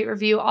share, rate,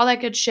 review, all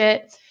that good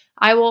shit.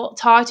 I will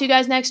talk to you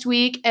guys next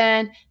week.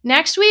 And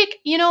next week,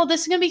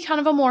 this is going to be kind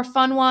of a more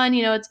fun one.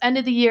 It's end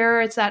of the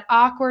year. It's that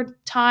awkward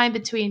time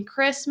between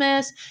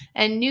Christmas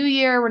and New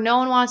Year where no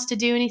one wants to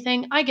do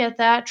anything. I get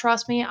that.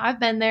 Trust me, I've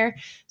been there.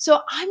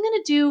 So I'm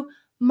going to do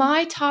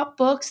my top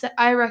books that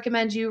I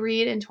recommend you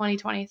read in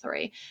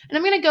 2023. And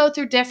I'm going to go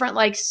through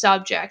different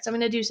subjects. I'm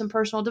going to do some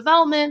personal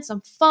development, some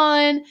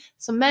fun,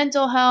 some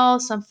mental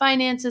health, some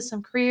finances,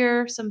 some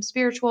career, some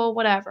spiritual,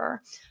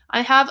 whatever.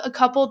 I have a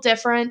couple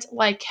different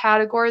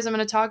categories I'm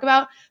going to talk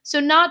about.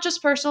 So not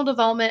just personal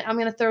development, I'm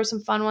going to throw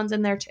some fun ones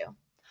in there too.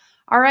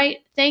 All right.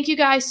 Thank you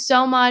guys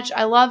so much.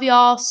 I love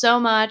y'all so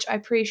much. I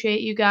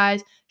appreciate you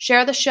guys.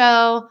 Share the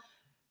show.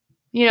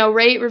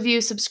 Rate, review,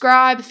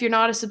 subscribe. If you're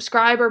not a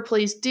subscriber,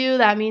 please do.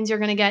 That means you're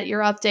going to get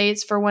your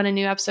updates for when a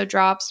new episode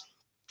drops.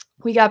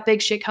 We got big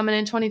shit coming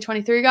in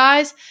 2023,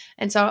 guys.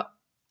 And so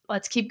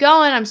let's keep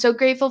going. I'm so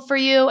grateful for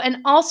you. And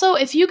also,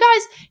 if you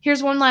guys,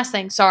 here's one last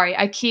thing. Sorry,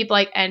 I keep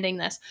ending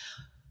this.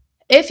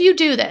 If you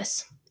do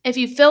this, if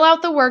you fill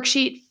out the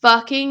worksheet,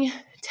 fucking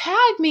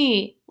tag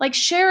me.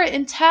 Share it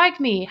and tag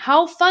me.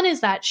 How fun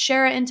is that?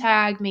 Share it and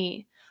tag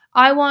me.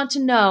 I want to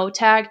know.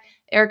 Tag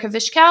Erica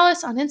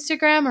Vishkalis on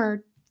Instagram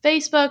or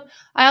Facebook.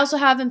 I also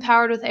have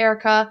Empowered with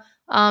Erica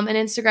and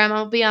Instagram.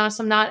 I'll be honest,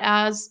 I'm not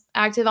as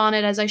active on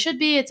it as I should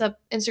be. It's a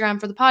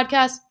Instagram for the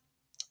podcast.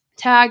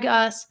 Tag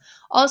us.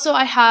 Also,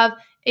 I have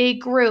a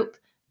group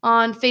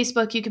on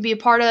Facebook you can be a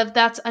part of.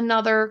 That's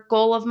another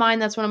goal of mine.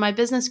 That's one of my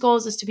business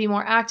goals, is to be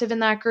more active in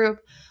that group.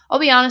 I'll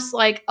be honest,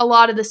 a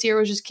lot of this year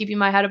was just keeping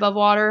my head above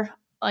water,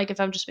 if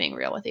I'm just being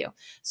real with you.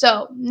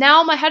 So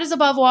now my head is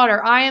above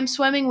water. I am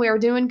swimming. We are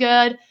doing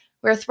good.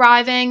 We're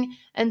thriving.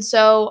 And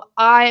so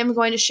I am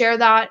going to share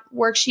that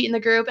worksheet in the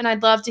group, and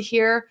I'd love to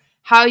hear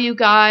how you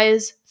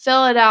guys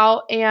fill it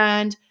out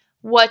and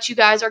what you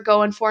guys are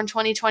going for in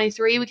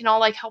 2023. We can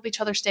all help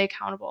each other stay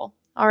accountable.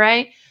 All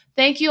right.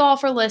 Thank you all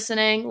for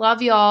listening.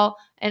 Love you all.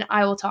 And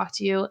I will talk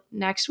to you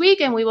next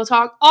week, and we will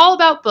talk all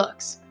about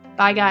books.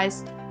 Bye,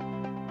 guys.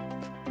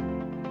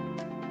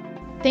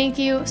 Thank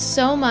you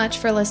so much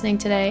for listening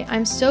today.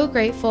 I'm so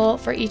grateful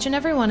for each and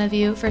every one of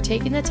you for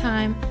taking the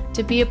time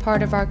to be a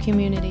part of our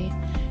community.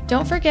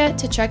 Don't forget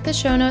to check the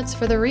show notes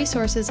for the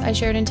resources I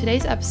shared in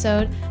today's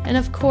episode, and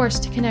of course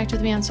to connect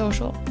with me on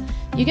social.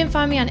 You can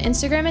find me on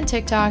Instagram and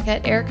TikTok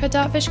at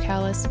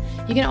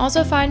erica.vishkalis. You can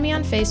also find me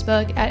on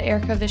Facebook at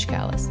Erica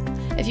Vishkalis.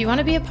 If you want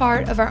to be a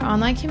part of our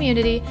online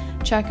community,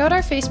 check out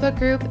our Facebook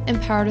group,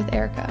 Empowered with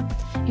Erica.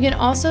 You can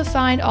also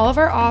find all of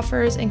our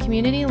offers and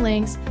community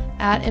links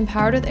at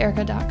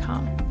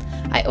empoweredwitherica.com.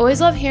 I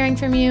always love hearing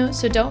from you,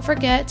 so don't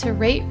forget to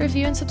rate,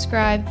 review, and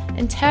subscribe,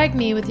 and tag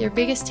me with your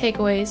biggest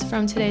takeaways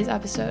from today's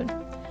episode.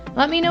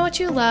 Let me know what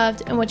you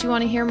loved and what you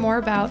want to hear more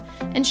about,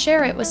 and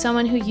share it with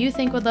someone who you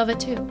think would love it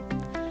too.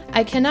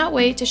 I cannot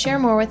wait to share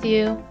more with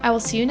you. I will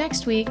see you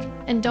next week,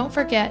 and don't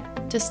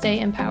forget to stay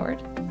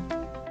empowered.